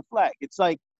kneeling during the flag. It's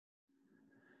like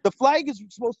the flag is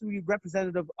supposed to be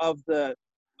representative of the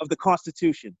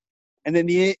Constitution and then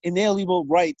the inalienable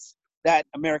rights that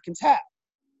Americans have.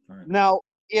 Right. Now,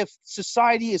 if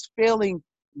society is failing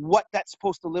what that's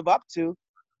supposed to live up to,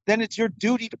 then it's your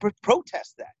duty to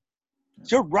protest that. Yeah.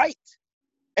 It's your right.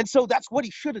 And so that's what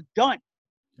he should have done,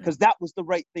 because that was the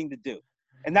right thing to do.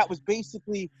 And that was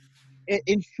basically,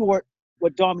 in short,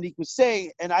 what Dominique was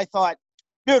saying. And I thought,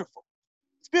 beautiful.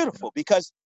 It's beautiful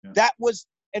because that was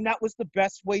the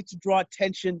best way to draw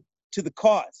attention to the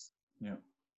cause. Yeah.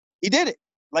 He did it.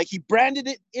 Like, he branded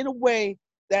it in a way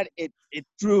that it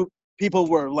drew, people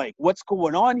were like, what's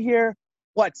going on here?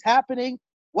 What's happening?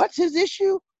 What's his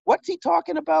issue? What's he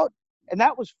talking about? And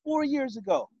that was 4 years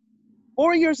ago.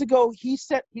 4 years ago,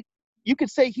 you could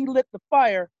say he lit the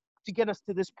fire to get us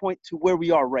to this point to where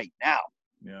we are right now.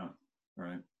 Yeah,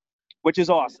 right. Which is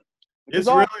awesome. It's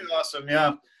really awesome,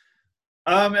 yeah.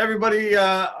 Everybody,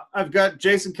 I've got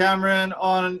Jason Cameron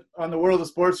on the World of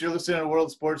Sports. You're listening to World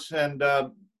of Sports, and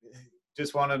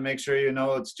just want to make sure you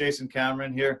know it's Jason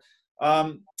Cameron here.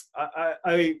 I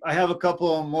have a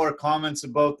couple more comments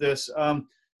about this.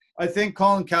 I think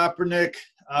Colin Kaepernick,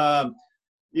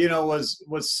 you know,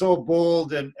 was so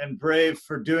bold and brave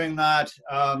for doing that.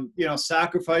 You know,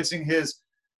 sacrificing his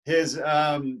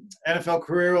NFL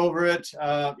career over it.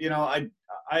 You know,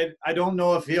 I don't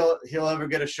know if he'll ever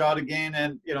get a shot again,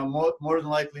 and you know, more than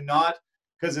likely not,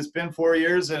 because it's been 4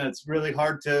 years and it's really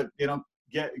hard to, you know,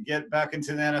 get back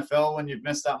into the NFL when you've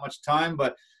missed that much time.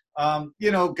 But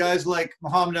you know, guys like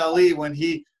Muhammad Ali, when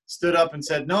he stood up and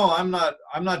said, "No, I'm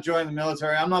not joining the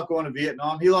military. I'm not going to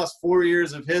Vietnam." He lost 4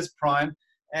 years of his prime,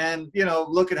 and you know,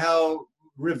 look at how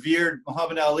revered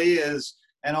Muhammad Ali is,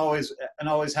 and always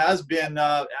has been.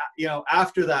 You know,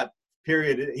 after that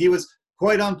period, he was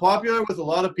quite unpopular with a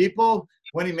lot of people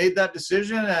when he made that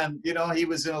decision, and you know, he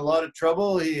was in a lot of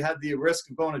trouble. He had the risk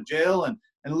of going to jail and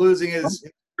losing his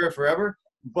career forever.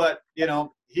 But you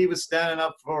know, he was standing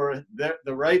up for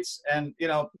the rights, and you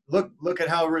know, look at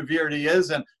how revered he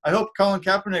is. And I hope Colin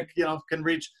Kaepernick, you know, can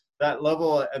reach that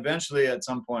level eventually at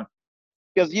some point.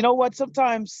 Because you know what,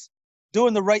 sometimes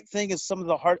doing the right thing is one of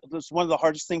the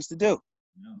hardest things to do.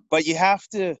 Yeah. But you have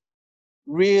to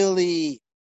really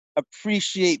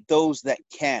appreciate those that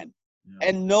can,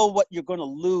 and know what you're going to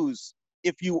lose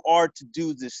if you are to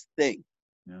do this thing,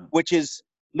 which is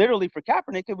literally, for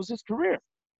Kaepernick, it was his career.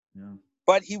 Yeah.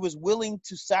 But he was willing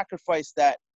to sacrifice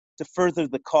that to further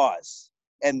the cause.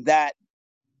 And that,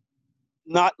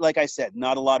 not, like I said,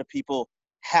 not a lot of people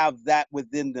have that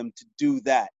within them to do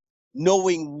that,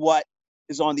 knowing what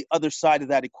is on the other side of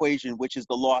that equation, which is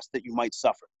the loss that you might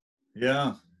suffer.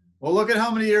 Yeah. Well, look at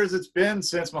how many years it's been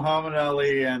since Muhammad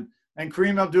Ali and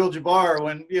Kareem Abdul-Jabbar,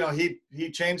 when, you know, he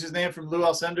changed his name from Lou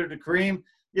Alcindor to Kareem.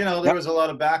 You know, there was a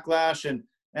lot of backlash,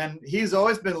 and he's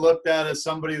always been looked at as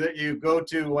somebody that you go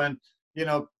to when, you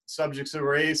know, subjects of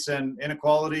race and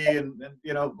inequality and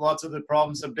you know, lots of the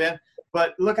problems have been.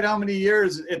 But look at how many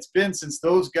years it's been since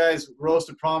those guys rose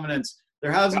to prominence.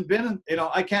 There hasn't been, you know,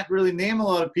 I can't really name a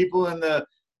lot of people in the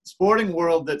sporting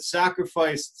world that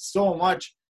sacrificed so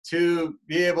much to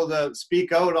be able to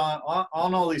speak out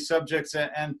on all these subjects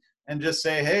and just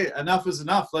say, hey, enough is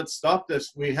enough. Let's stop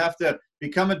this. We have to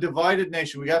become a divided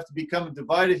nation. We have to become a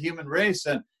divided human race.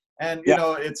 And you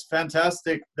know, it's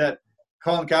fantastic that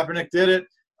Colin Kaepernick did it.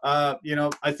 You know,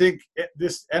 I think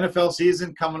this NFL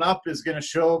season coming up is going to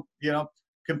show, you know,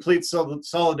 complete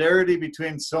solidarity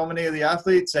between so many of the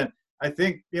athletes. And I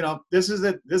think, this is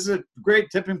a great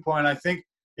tipping point. I think,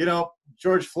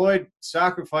 George Floyd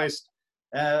sacrificed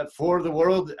for the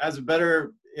world as a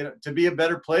better, to be a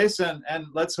better place. And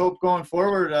let's hope going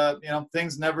forward,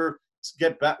 things never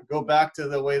go back to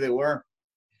the way they were.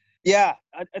 Yeah,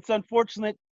 it's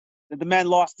unfortunate that the man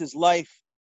lost his life,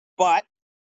 but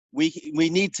we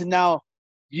need to now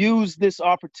use this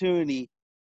opportunity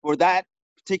for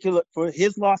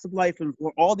his loss of life and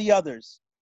for all the others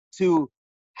to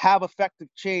have effective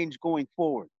change going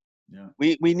forward. Yeah.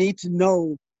 We need to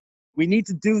know, we need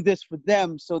to do this for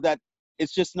them so that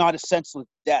it's just not a senseless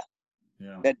death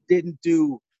that didn't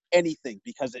do anything,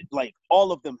 because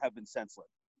all of them have been senseless.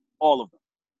 All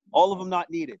of them not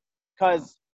needed.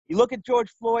 Because you look at George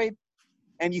Floyd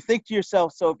and you think to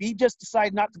yourself, so if he just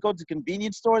decided not to go to the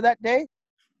convenience store that day,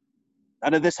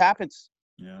 none of this happens.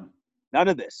 Yeah. None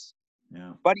of this.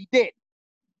 Yeah. But he did.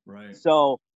 Right.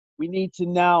 So we need to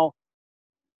now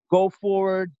go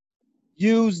forward,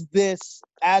 use this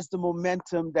as the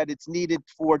momentum that it's needed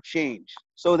for change,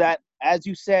 so that, as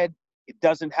you said, it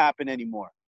doesn't happen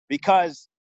anymore, because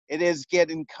it is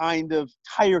getting kind of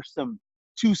tiresome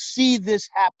to see this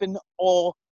happen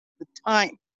all the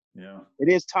time. Yeah.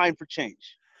 It is time for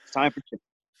change. It's time for change.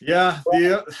 Yeah.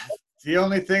 The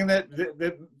only thing that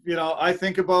I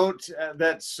think about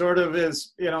that sort of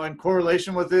is, in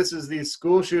correlation with this, is these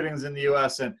school shootings in the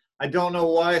U.S. And I don't know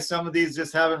why some of these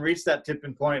just haven't reached that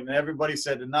tipping point. And everybody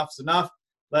said, enough's enough.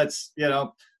 Let's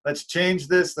change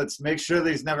this. Let's make sure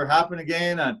these never happen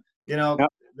again. And,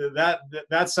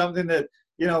 that's something that,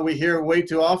 we hear way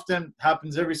too often.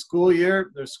 Happens every school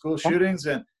year. There's school shootings.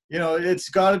 And, it's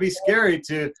got to be scary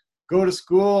to go to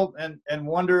school and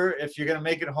wonder if you're going to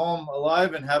make it home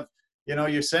alive, and have,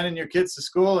 you're sending your kids to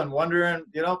school and wondering,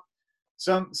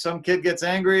 some kid gets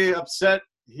angry, upset.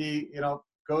 He,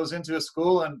 goes into a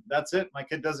school and that's it. My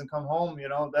kid doesn't come home.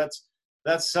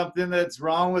 That's something that's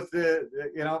wrong with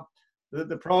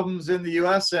the problems in the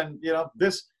U.S. And,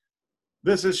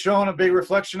 this has shown a big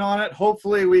reflection on it.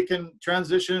 Hopefully we can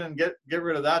transition and get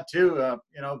rid of that too.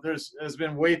 There's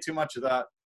been way too much of that.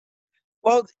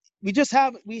 Well, we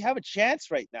have a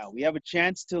chance right now. We have a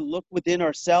chance to look within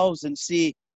ourselves and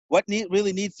see what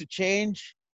really needs to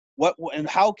change, and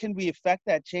how can we affect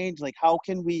that change? Like, how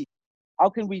can we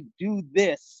do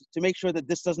this to make sure that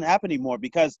this doesn't happen anymore?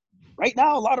 Because right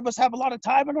now, a lot of us have a lot of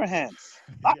time on our hands,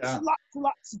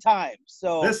 lots of time.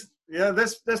 So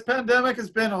this pandemic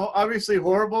has been obviously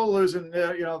horrible, losing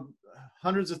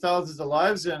hundreds of thousands of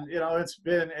lives, and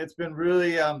it's been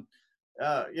really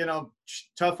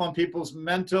tough on people's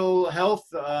mental health,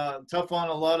 tough on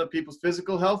a lot of people's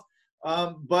physical health.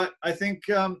 But I think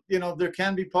there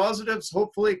can be positives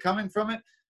hopefully coming from it,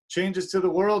 changes to the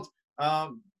world.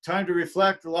 Time to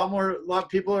reflect. A lot of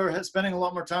people are spending a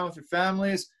lot more time with their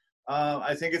families.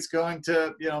 I think it's going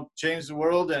to, change the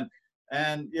world.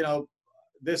 And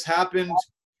this happened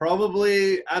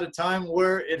probably at a time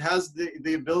where it has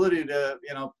the ability to,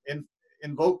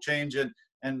 invoke change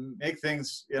and make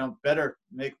things, better,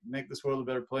 make this world a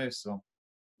better place. So.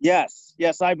 Yes,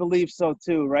 I believe so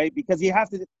too. Right. Because you have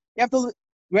to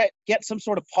get some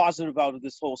sort of positive out of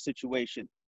this whole situation,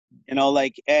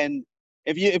 and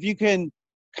if you can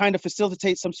kind of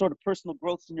facilitate some sort of personal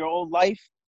growth in your own life,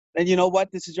 then you know what,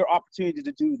 this is your opportunity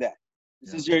to do that.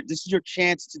 This is your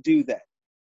chance to do that.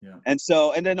 Yeah.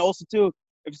 And then also too,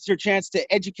 if it's your chance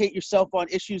to educate yourself on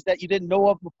issues that you didn't know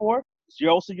of before, it's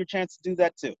also your chance to do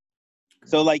that too.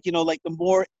 So the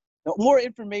more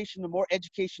information, the more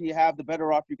education you have, the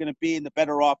better off you're going to be, and the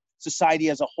better off society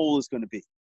as a whole is going to be.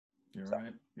 You're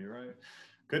right.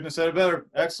 Couldn't have said it better.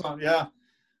 Excellent. Yeah.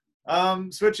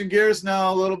 Switching gears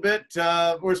now a little bit.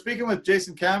 We're speaking with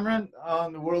Jason Cameron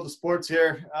on the World of Sports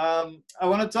here. I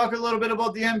want to talk a little bit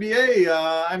about the NBA.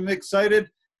 I'm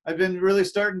excited. I've been really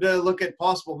starting to look at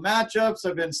possible matchups.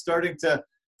 I've been starting to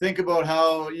think about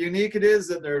how unique it is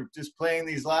that they're just playing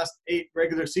these last 8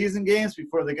 regular season games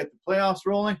before they get the playoffs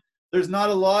rolling. There's not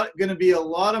going to be a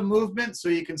lot of movement, so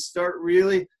you can start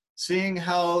really seeing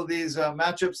how these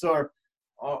matchups are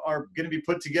going to be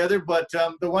put together. But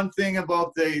the one thing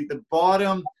about the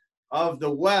bottom of the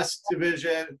West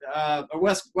Division,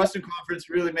 Western Conference,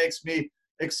 really makes me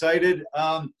excited.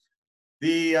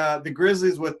 The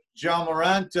Grizzlies with Ja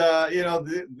Morant, they're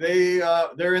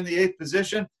in the 8th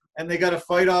position, and they got to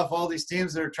fight off all these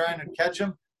teams that are trying to catch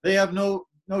them. They have no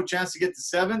chance to get to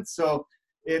 7th, so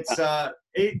it's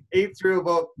 8 through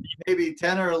about maybe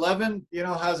 10 or 11.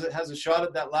 Has a shot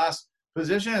at that last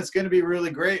position. It's going to be really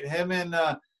great. Him and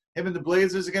the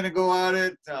Blazers are going to go at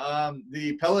it.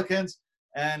 The Pelicans,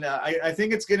 and I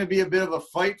think it's going to be a bit of a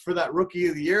fight for that Rookie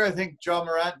of the Year. I think Ja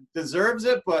Morant deserves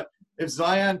it, but if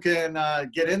Zion can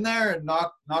get in there and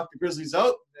knock the Grizzlies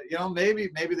out, maybe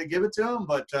they give it to him.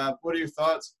 But what are your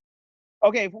thoughts?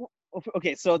 Okay,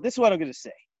 so this is what I'm going to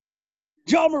say.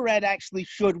 Ja Morant actually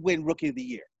should win Rookie of the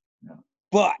Year. Yeah.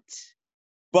 But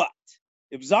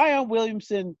if Zion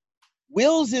Williamson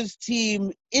wills his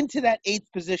team into that 8th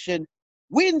position,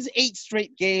 wins 8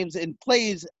 straight games, and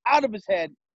plays out of his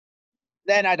head,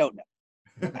 then I don't know.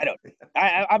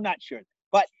 I'm not sure.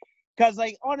 But because,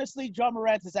 honestly, Ja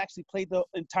Morant has actually played the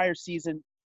entire season.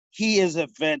 He is a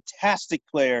fantastic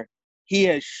player. He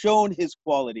has shown his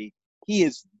quality. He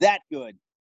is that good.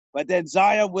 But then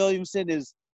Zion Williamson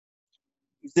is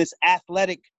this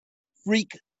athletic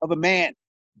freak of a man.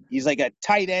 He's like a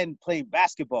tight end playing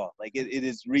basketball. It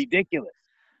is ridiculous.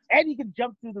 And he can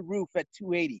jump through the roof at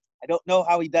 280. I don't know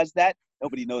how he does that.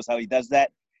 Nobody knows how he does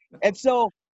that. And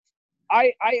so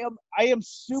I'm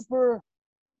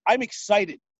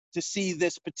excited to see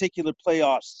this particular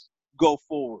playoffs go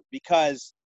forward,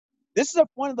 because this is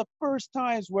one of the first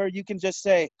times where you can just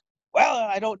say, well,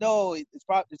 I don't know. It's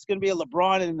going to be a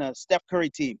LeBron and a Steph Curry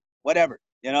team, whatever,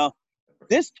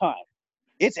 This time,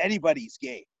 it's anybody's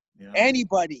game. Yeah.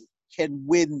 Anybody can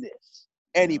win this.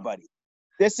 Anybody.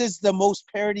 Yeah. This is the most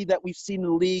parity that we've seen in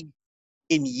the league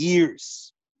in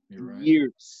years. You're right.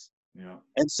 Years. Yeah.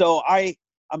 And so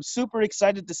I'm super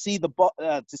excited to see them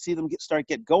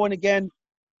get going again.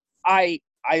 I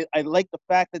like the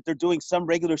fact that they're doing some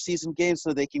regular season games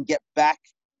so they can get back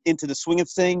into the swing of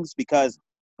things, because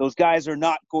those guys are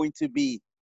not going to be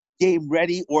game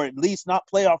ready, or at least not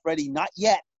playoff ready, not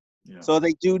yet. Yeah. So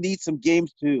they do need some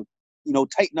games to,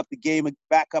 tighten up the game and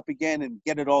back up again and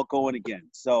get it all going again.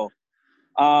 So,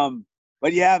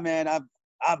 but yeah, man,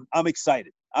 I'm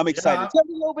excited. I'm excited. Yeah. It's gonna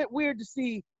be a little bit weird to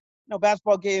see,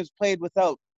 basketball games played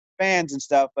without fans and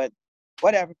stuff, but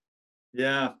whatever.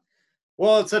 Yeah.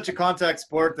 Well, it's such a contact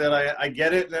sport that I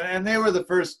get it. And they were the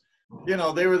first,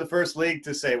 league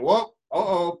to say, whoa,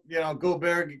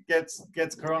 Gobert gets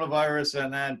coronavirus,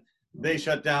 and then they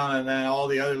shut down, and then all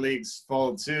the other leagues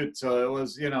followed suit. So it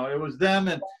was them,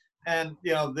 and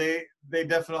they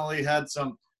definitely had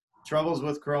some troubles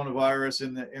with coronavirus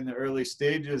in the early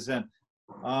stages. And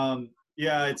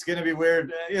it's going to be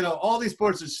weird. All these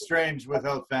sports are strange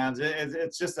without fans.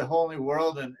 It's just a whole new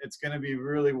world, and it's going to be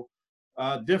really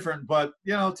different. But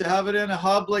to have it in a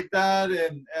hub like that,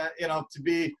 and to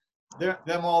be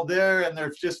them all there, and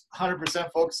they're just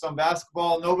 100% focused on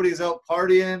basketball. Nobody's out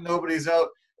partying. Nobody's out,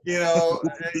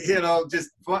 just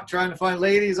trying to find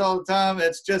ladies all the time.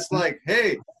 It's just like,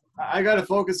 hey, I got to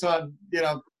focus on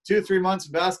 2-3 months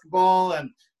of basketball,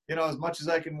 and as much as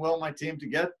I can will my team to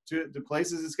get to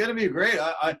places. It's going to be great.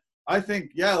 I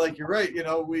think, like you're right.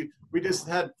 We just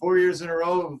had 4 years in a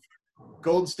row of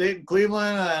Golden State and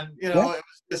Cleveland, and it was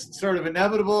just sort of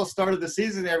inevitable. Start of the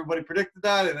season, everybody predicted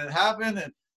that, and it happened.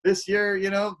 And this year,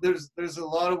 there's a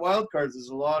lot of wild cards. There's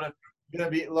going to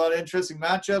be a lot of interesting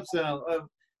matchups,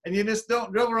 and you just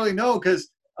don't really know, because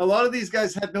a lot of these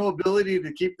guys had no ability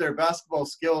to keep their basketball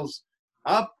skills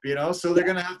up, so they're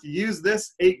going to have to use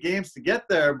this 8 games to get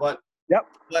there. But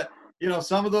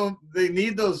some of them, they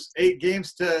need those 8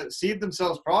 games to seed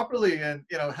themselves properly and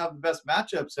have the best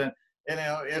matchups. And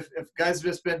if guys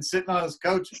have just been sitting on his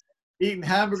couch eating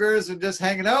hamburgers and just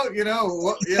hanging out,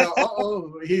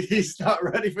 he's not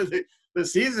ready for the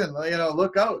season.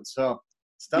 Look out. So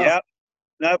stuff. Yeah.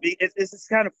 No, it's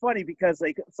kind of funny, because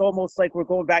it's almost like we're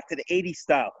going back to the 80s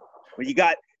style, where you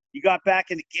got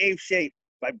back into game shape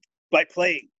by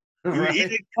playing. Right. You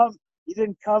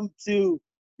didn't come to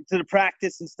the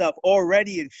practice and stuff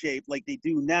already in shape like they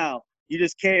do now. You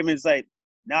just came and it's like,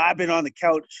 I've been on the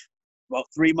couch about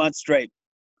 3 months straight.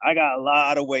 I got a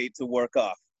lot of weight to work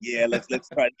off. Yeah, let's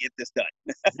try to get this done.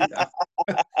 Yeah.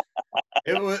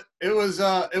 It was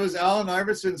Allen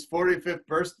Iverson's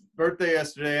 45th birthday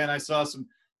yesterday, and I saw some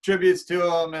tributes to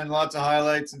him and lots of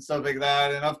highlights and stuff like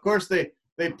that. And of course they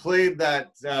played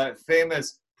that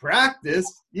famous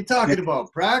practice. You talking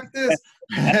about practice?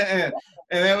 And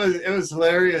it was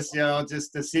hilarious,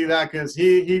 just to see that, because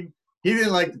he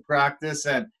didn't like to practice,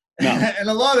 and and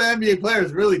a lot of NBA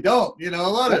players really don't. A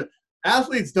lot of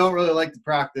athletes don't really like to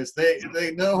practice.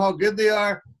 They know how good they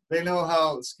are. They know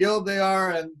how skilled they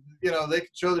are, and they can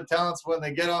show their talents when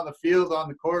they get on the field, on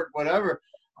the court, whatever.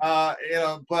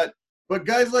 But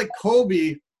guys like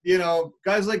Kobe,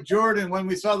 guys like Jordan, when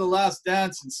we saw The Last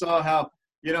Dance and saw how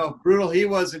brutal he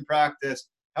was in practice,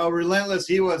 how relentless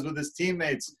he was with his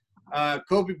teammates.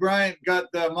 Kobe Bryant got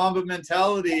the Mamba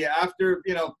mentality after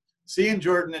seeing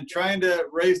Jordan and trying to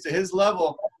raise to his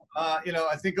level.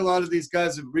 I think a lot of these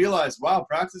guys have realized, wow,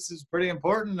 practice is pretty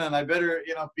important, and I better,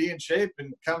 be in shape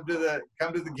and come to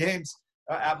the games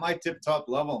at my tip-top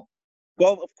level.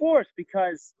 Well, of course,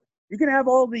 because you can have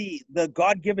all the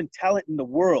God-given talent in the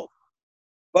world,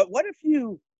 but what if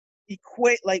you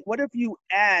what if you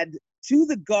add to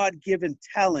the God-given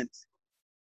talent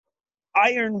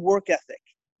iron work ethic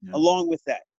along with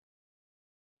that?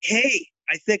 Hey,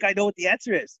 I think I know what the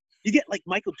answer is. You get like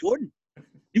Michael Jordan.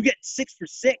 You get 6 for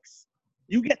 6.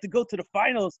 You get to go to the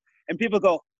finals, and people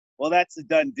go, well, that's a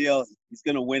done deal. He's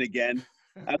going to win again.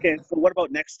 Okay, so what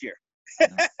about next year?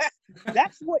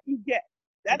 That's what you get.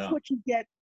 That's what you get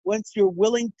once you're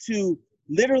willing to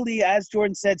literally, as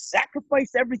Jordan said,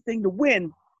 sacrifice everything to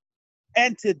win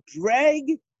and to drag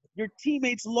your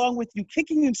teammates along with you,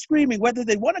 kicking and screaming, whether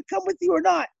they want to come with you or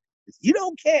not. You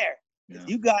don't care.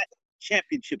 You got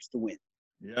championships to win.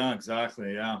 Yeah,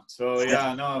 exactly. Yeah. So,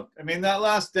 no, I mean, that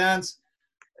last dance,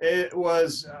 it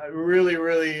was really,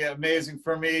 really amazing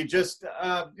for me just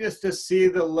to see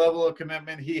the level of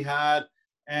commitment he had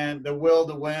and the will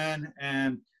to win.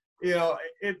 And, you know,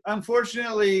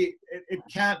 unfortunately, it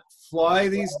can't fly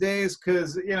these days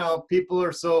because, you know, people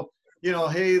are so, you know,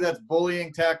 hey, that's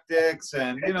bullying tactics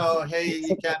and, you know, hey,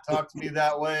 you can't talk to me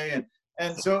that way.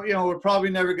 And so, you know, we're probably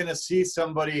never going to see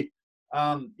somebody,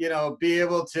 you know, be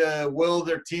able to will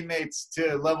their teammates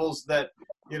to levels that,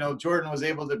 you know, Jordan was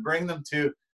able to bring them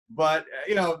to. But,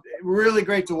 you know, really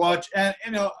great to watch. And,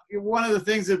 you know, one of the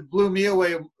things that blew me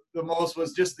away the most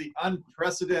was just the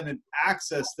unprecedented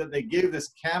access that they gave this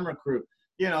camera crew.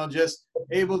 You know, just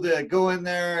able to go in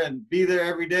there and be there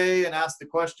every day and ask the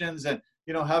questions and,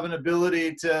 you know, have an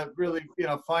ability to really, you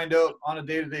know, find out on a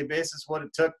day-to-day basis what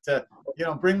it took to, you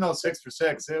know, bring those 6 for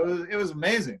 6. It was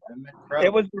amazing.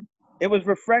 It was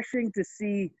refreshing to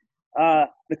see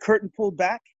the curtain pulled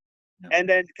back. And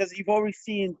then because you've always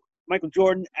seen Michael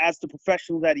Jordan as the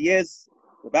professional that he is,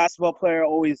 the basketball player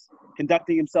always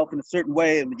conducting himself in a certain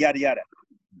way and yada, yada.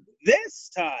 This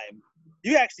time,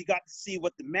 you actually got to see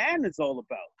what the man is all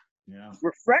about. Yeah. It's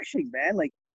refreshing, man.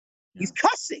 Like, he's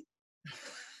cussing.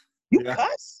 You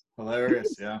cuss?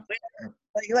 Hilarious, yeah.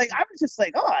 Like I was just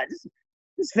like, oh, this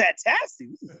is fantastic.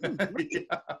 This is great.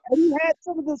 And he had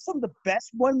some of the best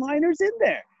one-liners in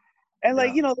there. And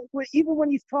like, you know, even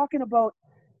when he's talking about,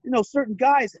 you know, certain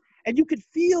guys, and you could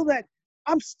feel that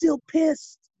I'm still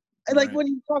pissed. And like when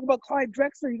you talk about Clyde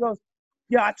Drexler, he goes,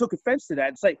 yeah, I took offense to that.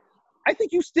 It's like, I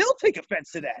think you still take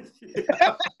offense to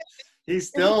that. He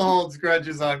still holds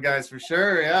grudges on guys for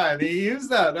sure. Yeah. And he used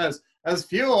that as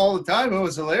fuel all the time. It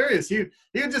was hilarious. He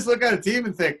would just look at a team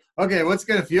and think, okay, what's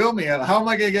going to fuel me? How am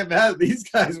I going to get mad at these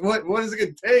guys? What is it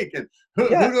going to take? And who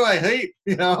do I hate?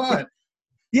 You know?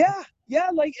 Yeah.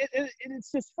 Like, and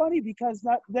it's just funny because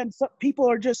then some people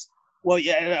are just, well,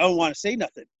 yeah, I don't want to say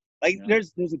nothing. Like,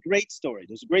 there's a great story.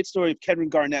 There's a great story of Kevin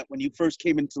Garnett when he first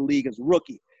came into the league as a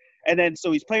rookie. And then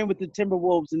so he's playing with the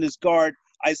Timberwolves and his guard,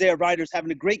 Isaiah Ryder's having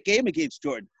a great game against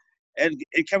Jordan. And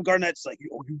Kevin Garnett's like,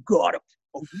 oh, you got him.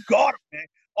 Oh, you got him, man.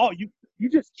 Oh, you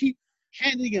just keep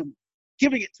handing him,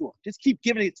 giving it to him. Just keep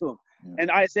giving it to him. Yeah.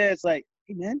 And Isaiah's like,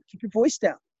 hey, man, keep your voice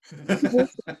down. Keep your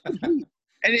voice down.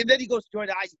 And then he goes to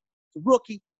Jordan, he's a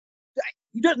rookie.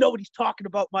 He doesn't know what he's talking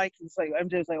about, Mike. And it's like,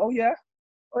 MJ's like, oh, yeah,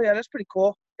 that's pretty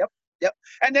cool. Yep.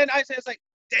 And then Isaiah's like,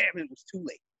 damn, it was too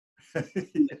late.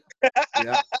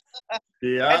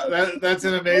 That's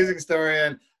an amazing story.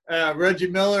 And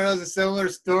Reggie Miller has a similar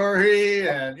story.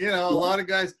 And, you know, a lot of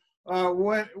guys,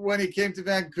 when he came to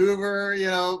Vancouver, you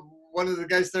know, one of the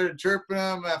guys started chirping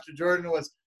him after Jordan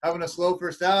was having a slow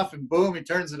first half, and boom, he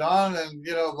turns it on and,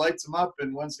 you know, lights him up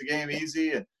and wins the game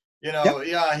easy. And, you know,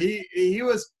 he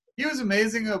was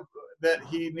amazing that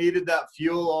he needed that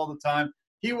fuel all the time.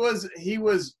 He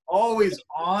was always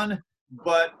on,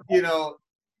 but, you know,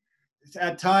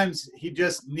 at times he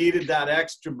just needed that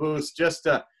extra boost just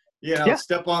to, you know,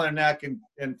 step on their neck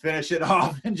and finish it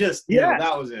off and just, you know,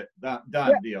 that was it.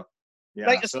 Done deal. Yeah.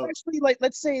 Like, especially, like,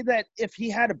 let's say that if he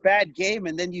had a bad game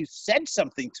and then you said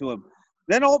something to him,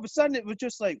 then all of a sudden it was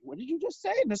just like, what did you just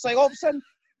say? And it's like all of a sudden,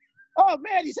 oh,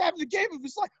 man, he's having a game.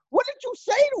 It's like, what did you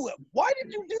say to him? Why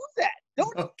did you do that?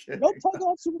 Don't tug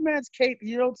on Superman's cape.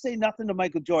 You don't say nothing to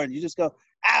Michael Jordan. You just go,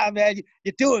 man,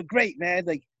 you're doing great, man.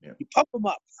 Like, you pump him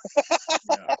up.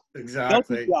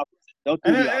 Exactly. Don't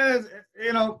do the opposite.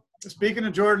 You know, speaking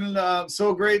of Jordan,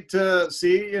 so great to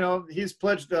see, you know, he's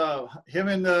pledged him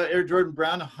and Air Jordan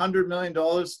Brown $100 million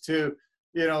to,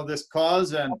 you know, this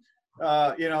cause. And,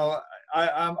 you know,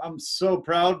 I'm so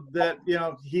proud that, you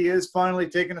know, he is finally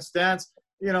taking a stance.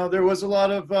 You know, there was a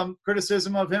lot of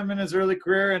criticism of him in his early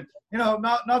career, and, you know,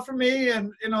 not from me,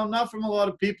 and, you know, not from a lot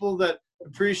of people that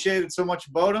appreciated so much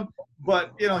about him,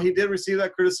 but, you know, he did receive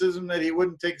that criticism that he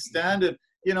wouldn't take a stand, and,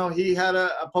 you know, he had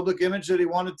a public image that he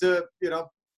wanted to, you know,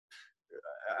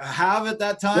 have at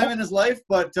that time in his life.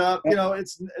 But, you know,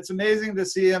 it's amazing to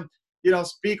see him, you know,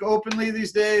 speak openly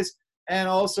these days, and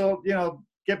also, you know,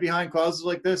 get behind causes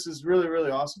like this is really,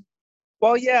 really awesome.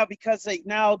 Well, yeah, because like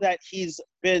now that he's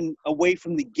been away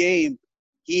from the game,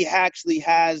 he actually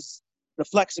has the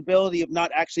flexibility of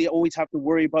not actually always have to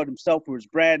worry about himself or his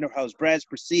brand or how his brand's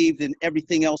perceived and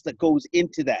everything else that goes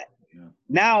into that. Yeah.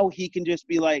 Now he can just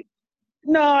be like,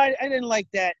 no, I didn't like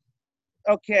that.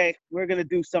 Okay, we're going to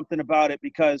do something about it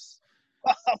because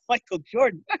Michael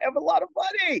Jordan, I have a lot of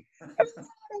money.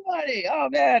 Oh,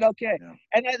 man, okay.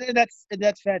 Yeah. And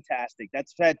that's fantastic.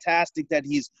 That's fantastic that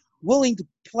he's willing to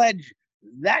pledge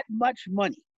that much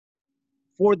money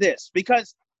for this,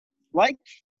 because like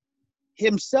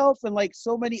himself and like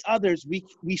so many others,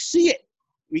 we see it.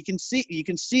 You can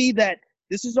see that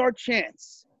this is our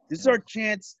chance. This is our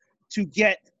chance to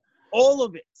get all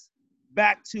of it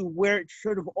back to where it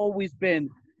should have always been,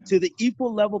 to the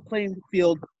equal level playing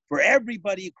field for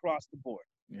everybody across the board.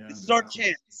 Yeah, this is our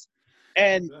chance.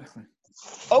 And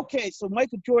okay, so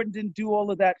Michael Jordan didn't do all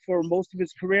of that for most of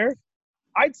his career.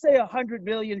 I'd say 100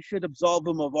 million should absolve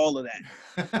him of all of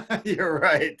that. You're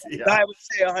right. Yeah. I would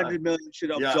say 100 million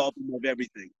should absolve him of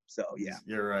everything. So yeah.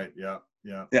 You're right. Yeah.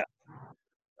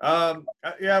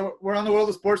 We're on the World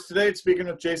of Sports today, speaking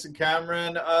with Jason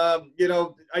Cameron. You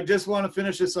know, I just want to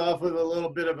finish this off with a little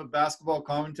bit of a basketball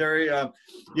commentary.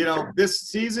 You know, this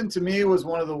season to me was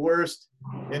one of the worst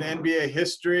in NBA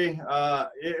history.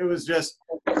 It was just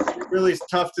really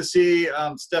tough to see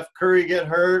Steph Curry get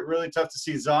hurt, really tough to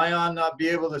see Zion not be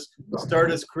able to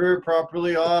start his career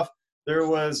properly off. There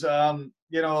was,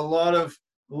 you know, a lot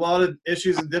of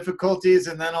issues and difficulties,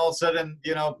 and then all of a sudden,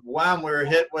 you know, wham, we were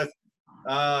hit with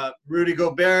Rudy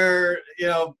Gobert, you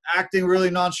know, acting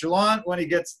really nonchalant when he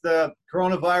gets the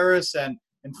coronavirus and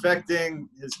infecting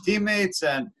his teammates,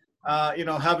 and you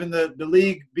know, having the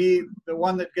league be the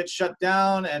one that gets shut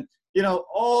down, and you know,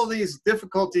 all these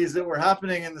difficulties that were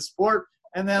happening in the sport.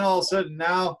 And then all of a sudden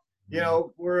now, you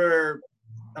know, we're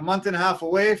a month and a half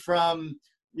away from,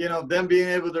 you know, them being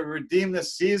able to redeem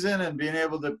this season and being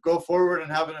able to go forward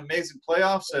and have an amazing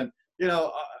playoffs. And, you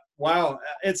know, wow,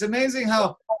 it's amazing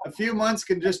how a few months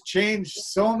can just change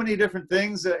so many different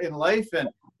things in life. And,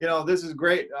 you know, this is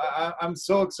great. I'm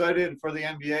so excited for the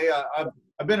NBA.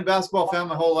 I've been a basketball fan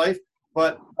my whole life,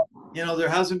 but, you know, there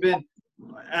hasn't been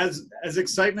as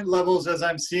excitement levels as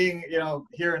I'm seeing, you know,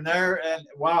 here and there. And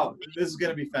wow, this is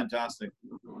going to be fantastic.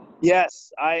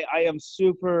 Yes, I am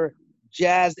super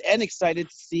jazzed and excited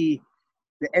to see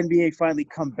the NBA finally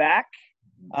come back.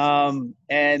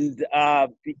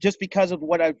 Just because of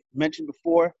what I've mentioned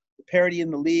before, the parity in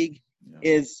the league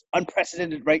is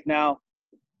unprecedented right now.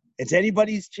 It's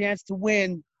anybody's chance to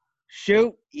win.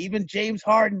 Shoot, even James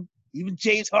Harden,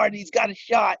 he's got a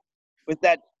shot with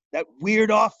that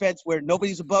weird offense where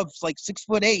nobody's above like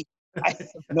 6'8". I have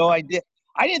no idea.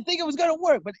 I didn't think it was going to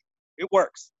work, but it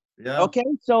works. Yeah. Okay,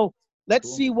 so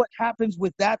let's see what happens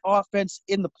with that offense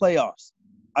in the playoffs.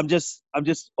 I'm just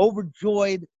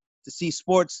overjoyed to see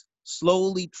sports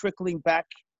slowly trickling back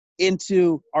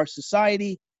into our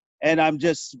society, and I'm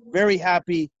just very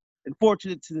happy and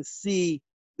fortunate to see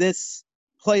this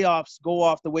playoffs go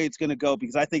off the way it's going to go,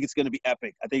 because I think it's going to be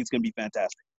epic. I think it's going to be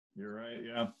fantastic. You're right.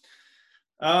 Yeah.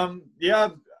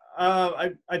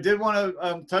 I did want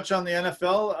to touch on the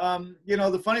NFL. You know,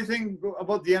 the funny thing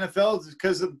about the NFL is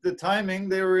because of the timing,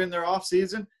 they were in their off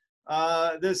season.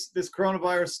 This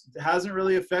coronavirus hasn't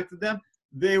really affected them.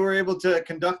 They were able to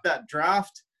conduct that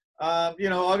draft. You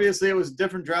know, obviously it was a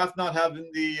different draft, not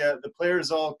having the players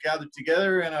all gathered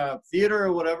together in a theater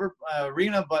or whatever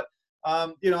arena. But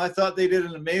you know, I thought they did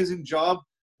an amazing job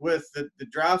with the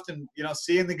draft, and you know,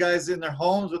 seeing the guys in their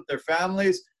homes with their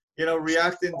families, you know,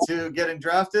 reacting to getting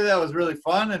drafted. That was really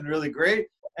fun and really great.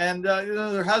 And, you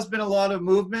know, there has been a lot of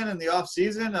movement in the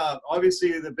offseason.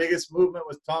 Obviously, the biggest movement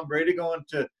was Tom Brady going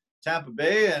to Tampa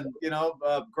Bay, and, you know,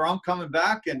 Gronk coming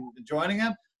back and joining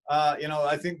him. You know,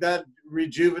 I think that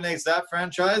rejuvenates that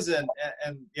franchise and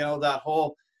you know, that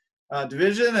whole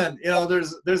division. And, you know,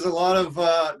 there's been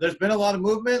a lot of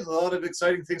movement, a lot of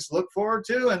exciting things to look forward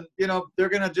to. And, you know, they're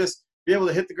going to just be able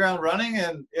to hit the ground running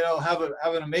and, you know, have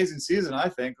an amazing season, I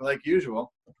think, like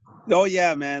usual. Oh,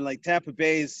 yeah, man. Like Tampa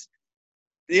Bay's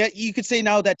 – yeah, you could say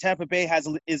now that Tampa Bay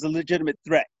is a legitimate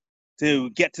threat to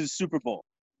get to the Super Bowl.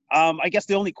 I guess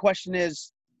the only question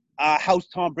is how's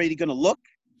Tom Brady going to look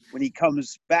when he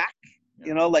comes back? Yeah.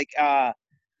 You know, like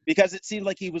because it seemed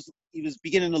like he was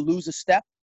beginning to lose a step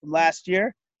from last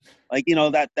year. Like, you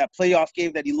know, that playoff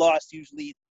game that he lost,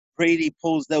 usually Brady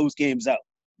pulls those games out.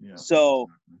 Yeah. So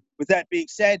 – with that being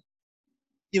said,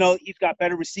 he's got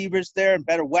better receivers there and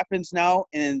better weapons now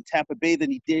in Tampa Bay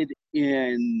than he did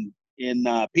in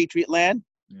Patriot Land.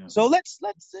 Yeah. So let's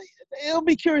it'll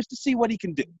be curious to see what he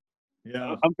can do.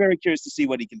 Yeah. I'm very curious to see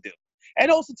what he can do. And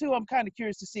also, too, I'm kind of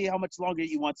curious to see how much longer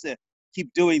he wants to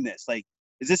keep doing this. Like,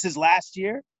 is this his last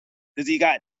year? Does he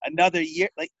got another year?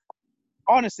 Like,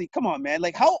 honestly, come on, man.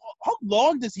 Like, how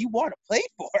long does he want to play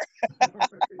for?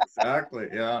 Exactly.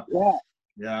 Yeah. Yeah.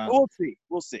 Yeah.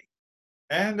 We'll see.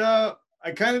 And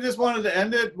I kind of just wanted to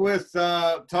end it with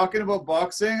talking about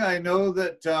boxing. I know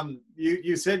that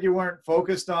you said you weren't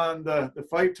focused on the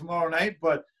fight tomorrow night,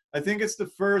 but I think it's the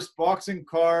first boxing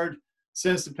card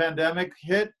since the pandemic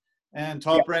hit, and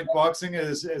Top Rank Boxing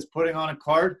is putting on a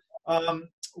card.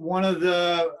 One of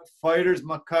the fighters,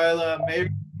 Michaela May, her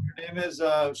name is,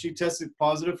 she tested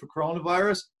positive for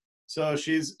coronavirus, so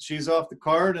she's off the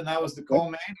card, and that was the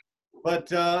co-main. But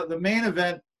the main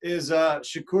event is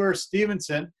Shakur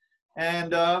Stevenson,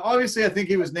 and obviously I think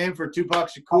he was named for Tupac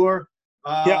Shakur.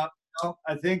 I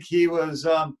think he was,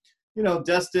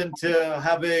 destined to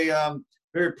have a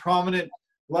very prominent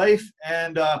life,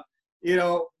 and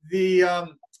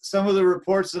some of the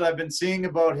reports that I've been seeing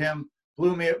about him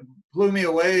blew me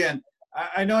away. And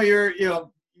I know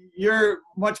you're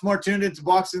much more tuned into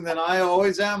boxing than I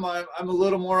always am. I'm a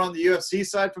little more on the UFC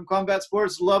side from combat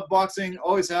sports. Love boxing,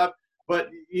 always have, but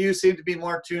you seem to be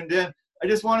more tuned in. I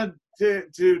just wanted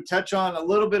to touch on a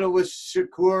little bit of with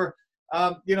Shakur,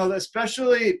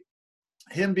 especially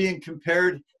him being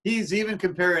compared. He's even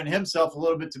comparing himself a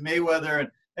little bit to Mayweather, and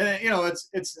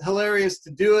it's hilarious to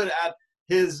do it at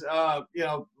his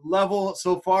level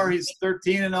so far. He's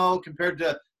 13-0 compared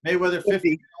to Mayweather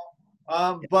 50.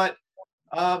 But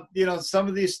some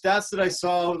of these stats that I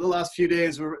saw over the last few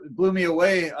days blew me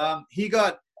away. He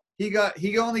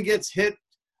only gets hit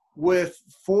with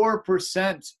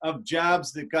 4% of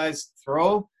jabs that guys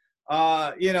throw.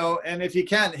 And if you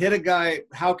can't hit a guy,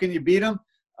 how can you beat him?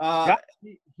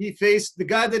 He faced the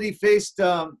guy that he faced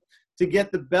to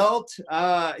get the belt.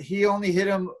 He only hit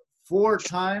him 4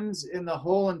 times in the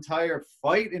whole entire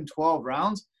fight in 12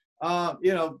 rounds.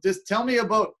 Just tell me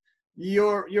about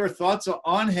your thoughts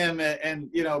on him, and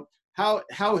how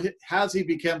has he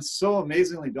become so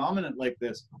amazingly dominant like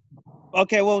this?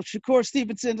 Okay, well, Shakur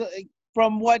Stevenson,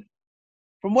 from what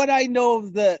I know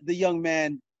of the young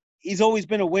man, he's always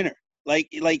been a winner. Like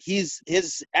his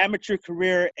amateur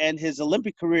career and his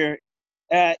Olympic career,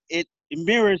 it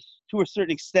mirrors to a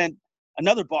certain extent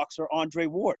another boxer, Andre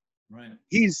Ward. Right.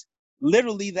 He's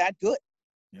literally that good.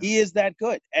 Yeah. He is that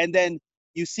good. And then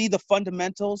you see the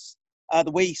fundamentals, the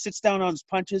way he sits down on his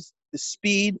punches, the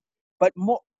speed, but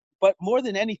more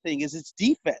than anything is his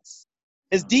defense.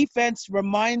 His defense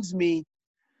reminds me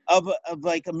of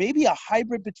like maybe a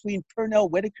hybrid between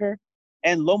Pernell Whitaker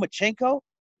and Lomachenko.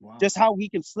 Wow. Just how he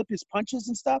can slip his punches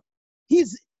and stuff.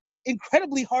 He's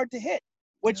incredibly hard to hit,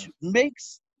 which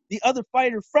makes the other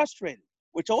fighter frustrated,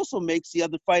 which also makes the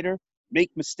other fighter make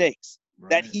mistakes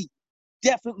that he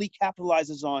definitely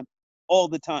capitalizes on all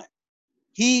the time.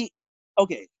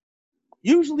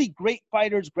 Usually great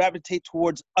fighters gravitate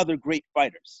towards other great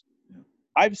fighters. Yeah.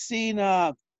 I've seen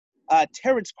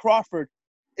Terrence Crawford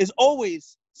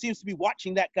always seems to be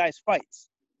watching that guy's fights.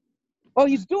 Well,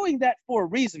 he's doing that for a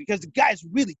reason, because the guy's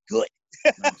really good.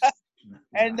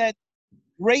 And that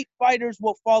great fighters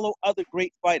will follow other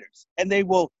great fighters, and they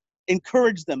will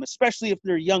encourage them, especially if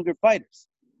they're younger fighters.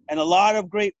 And a lot of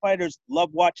great fighters love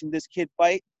watching this kid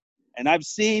fight. And I've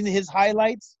seen his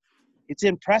highlights. It's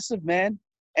impressive, man.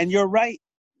 And you're right.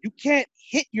 You can't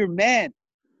hit your man.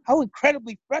 How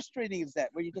incredibly frustrating is that?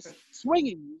 Where you're just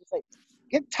swinging, you just like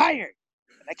get tired,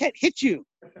 and I can't hit you,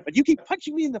 but you keep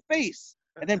punching me in the face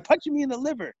and then punching me in the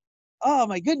liver. Oh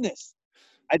my goodness!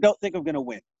 I don't think I'm gonna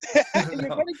win. And you're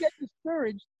gonna get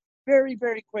discouraged very,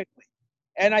 very quickly.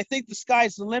 And I think the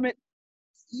sky's the limit.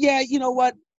 Yeah, you know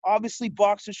what? Obviously,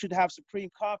 boxers should have supreme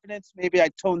confidence. Maybe I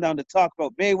tone down the talk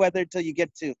about Mayweather until you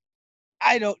get to,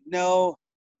 I don't know,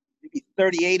 maybe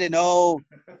 38-0,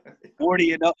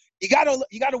 40-0. You got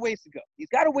a ways to go. He's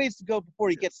got a ways to go before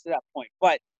he gets to that point.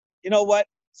 But you know what?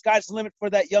 Sky's the limit for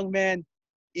that young man.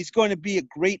 He's going to be a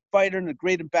great fighter and a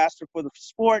great ambassador for the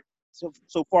sport, so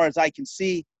far as I can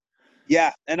see.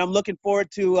 Yeah, and I'm looking forward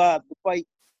to the fight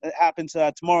that happens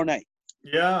tomorrow night.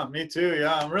 Yeah, me too.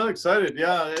 Yeah, I'm really excited.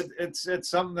 Yeah, it's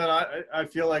something that I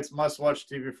feel like it's must-watch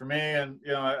TV for me, and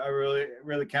I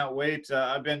really can't wait.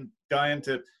 I've been dying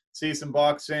to see some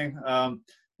boxing. I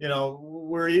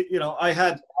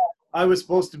was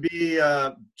supposed to be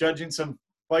judging some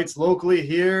fights locally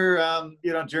here.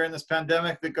 During this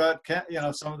pandemic that got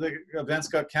some of the events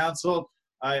got canceled.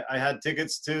 I had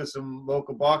tickets to some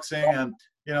local boxing, and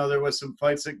there was some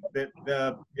fights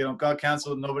that got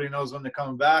canceled. Nobody knows when they're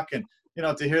coming back. And,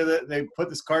 to hear that they put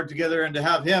this card together and to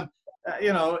have him,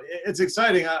 it's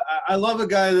exciting. I love a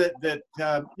guy that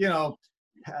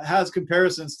has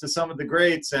comparisons to some of the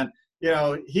greats. And,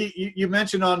 you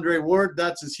mentioned Andre Ward.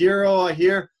 That's his hero, I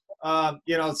hear.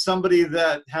 Somebody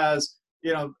that has,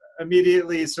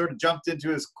 immediately sort of jumped into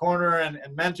his corner and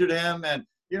mentored him, and,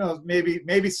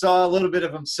 maybe saw a little bit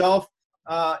of himself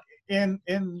in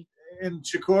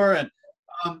Shakur. And,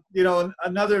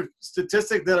 another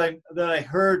statistic that I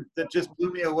heard that just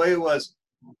blew me away was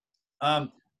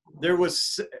there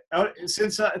was,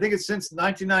 since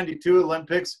 1992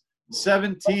 Olympics,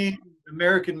 17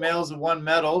 American males have won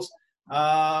medals,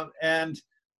 and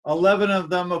 11 of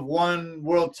them have won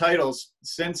world titles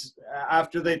since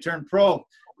after they turned pro.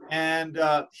 And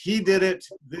he did it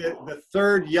the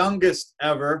third youngest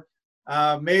ever.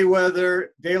 Mayweather,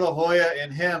 De La Hoya,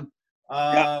 and him.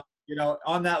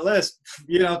 On that list,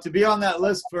 to be on that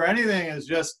list for anything is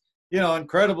just,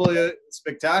 incredibly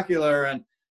spectacular.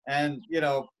 And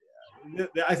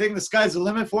I think the sky's the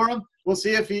limit for him. We'll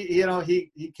see if he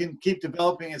can keep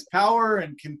developing his power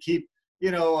and can keep,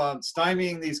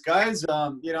 stymieing these guys,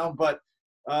 but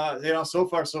so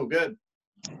far so good.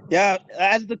 Yeah.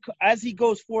 As he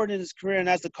goes forward in his career and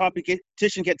as the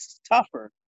competition gets tougher,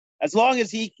 as long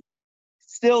as he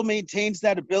still maintains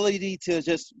that ability to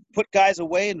just put guys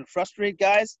away and frustrate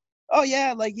guys,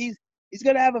 he's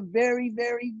going to have a very,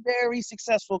 very, very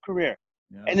successful career.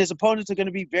 Yeah. And his opponents are going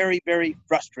to be very, very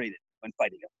frustrated when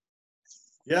fighting him.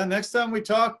 Yeah, next time we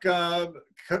talk,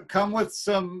 come with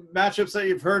some matchups that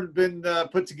you've heard been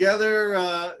put together,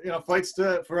 fights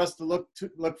for us to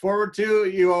look forward to.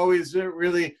 You always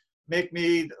really make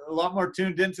me a lot more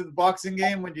tuned into the boxing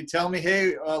game when you tell me,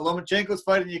 hey, Lomachenko's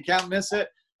fighting, you can't miss it.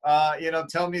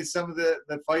 Tell me some of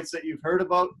the fights that you've heard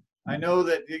about. I know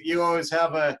that you always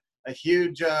have a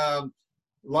huge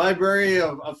library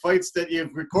of fights that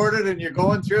you've recorded and you're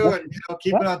going through and,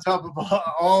 keeping on top of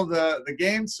all the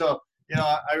games. So,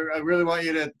 I really want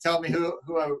you to tell me who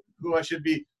I should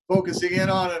be focusing in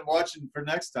on and watching for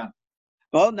next time.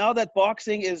 Well, now that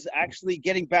boxing is actually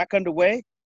getting back underway,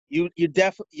 you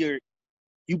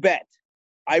bet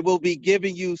I will be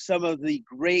giving you some of the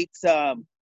great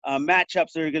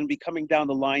matchups that are going to be coming down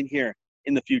the line here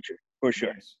in the future, for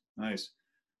sure. Nice.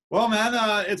 Well, man,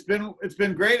 it's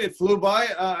been great. It flew by.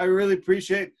 I really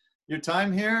appreciate your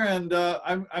time here, and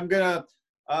I'm gonna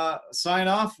sign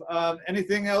off.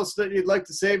 Anything else that you'd like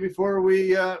to say before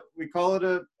we call it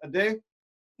a day?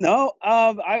 No,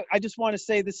 I just want to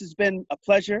say this has been a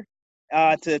pleasure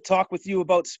to talk with you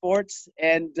about sports,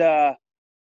 and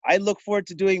I look forward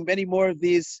to doing many more of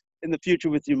these in the future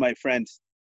with you, my friend.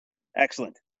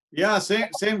 Excellent. Yeah,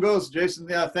 same goes, Jason.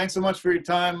 Yeah, thanks so much for your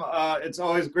time. It's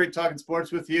always great talking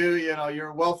sports with you. You're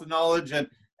a wealth of knowledge, and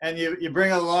you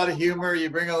bring a lot of humor. You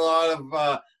bring a lot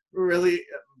of really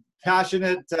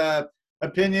passionate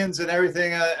opinions and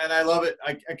everything, and I love it.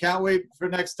 I can't wait for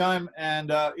next time,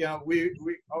 and we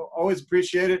always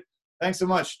appreciate it. Thanks so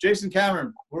much. Jason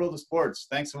Cameron, World of Sports.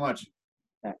 Thanks so much.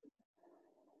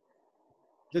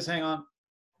 Just hang on.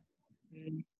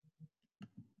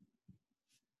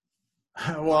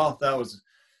 Well, that was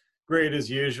great as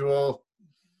usual.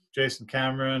 Jason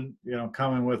Cameron,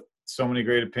 coming with so many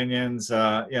great opinions,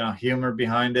 humor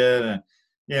behind it. And,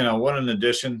 what an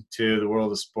addition to the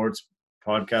World of Sports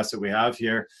podcast that we have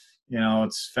here.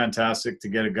 It's fantastic to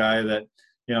get a guy that,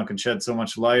 can shed so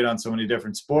much light on so many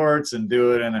different sports and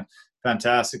do it in a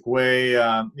fantastic way.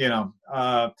 I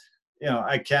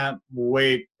can't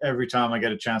wait every time I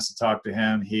get a chance to talk to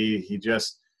him. He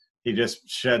just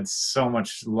sheds so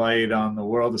much light on the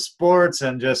world of sports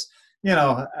and just,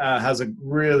 has a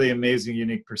really amazing,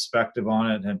 unique perspective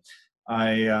on it. And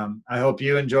I hope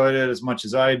you enjoyed it as much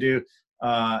as I do.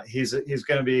 He's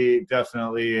going to be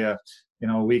definitely a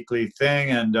weekly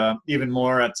thing, and even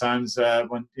more at times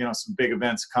when some big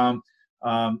events come.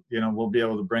 We'll be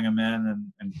able to bring him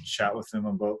in and chat with him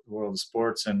about the world of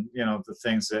sports and the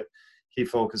things that he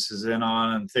focuses in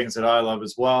on and things that I love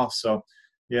as well. So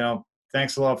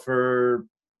thanks a lot for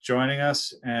joining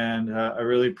us, and I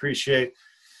really appreciate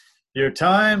your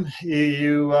time.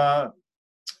 You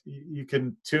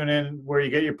can tune in where you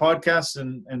get your podcasts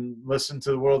and listen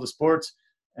to the world of sports.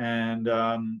 And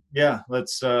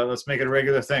let's make it a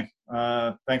regular thing.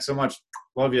 Thanks so much.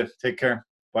 Love you. Take care.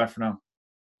 Bye for now.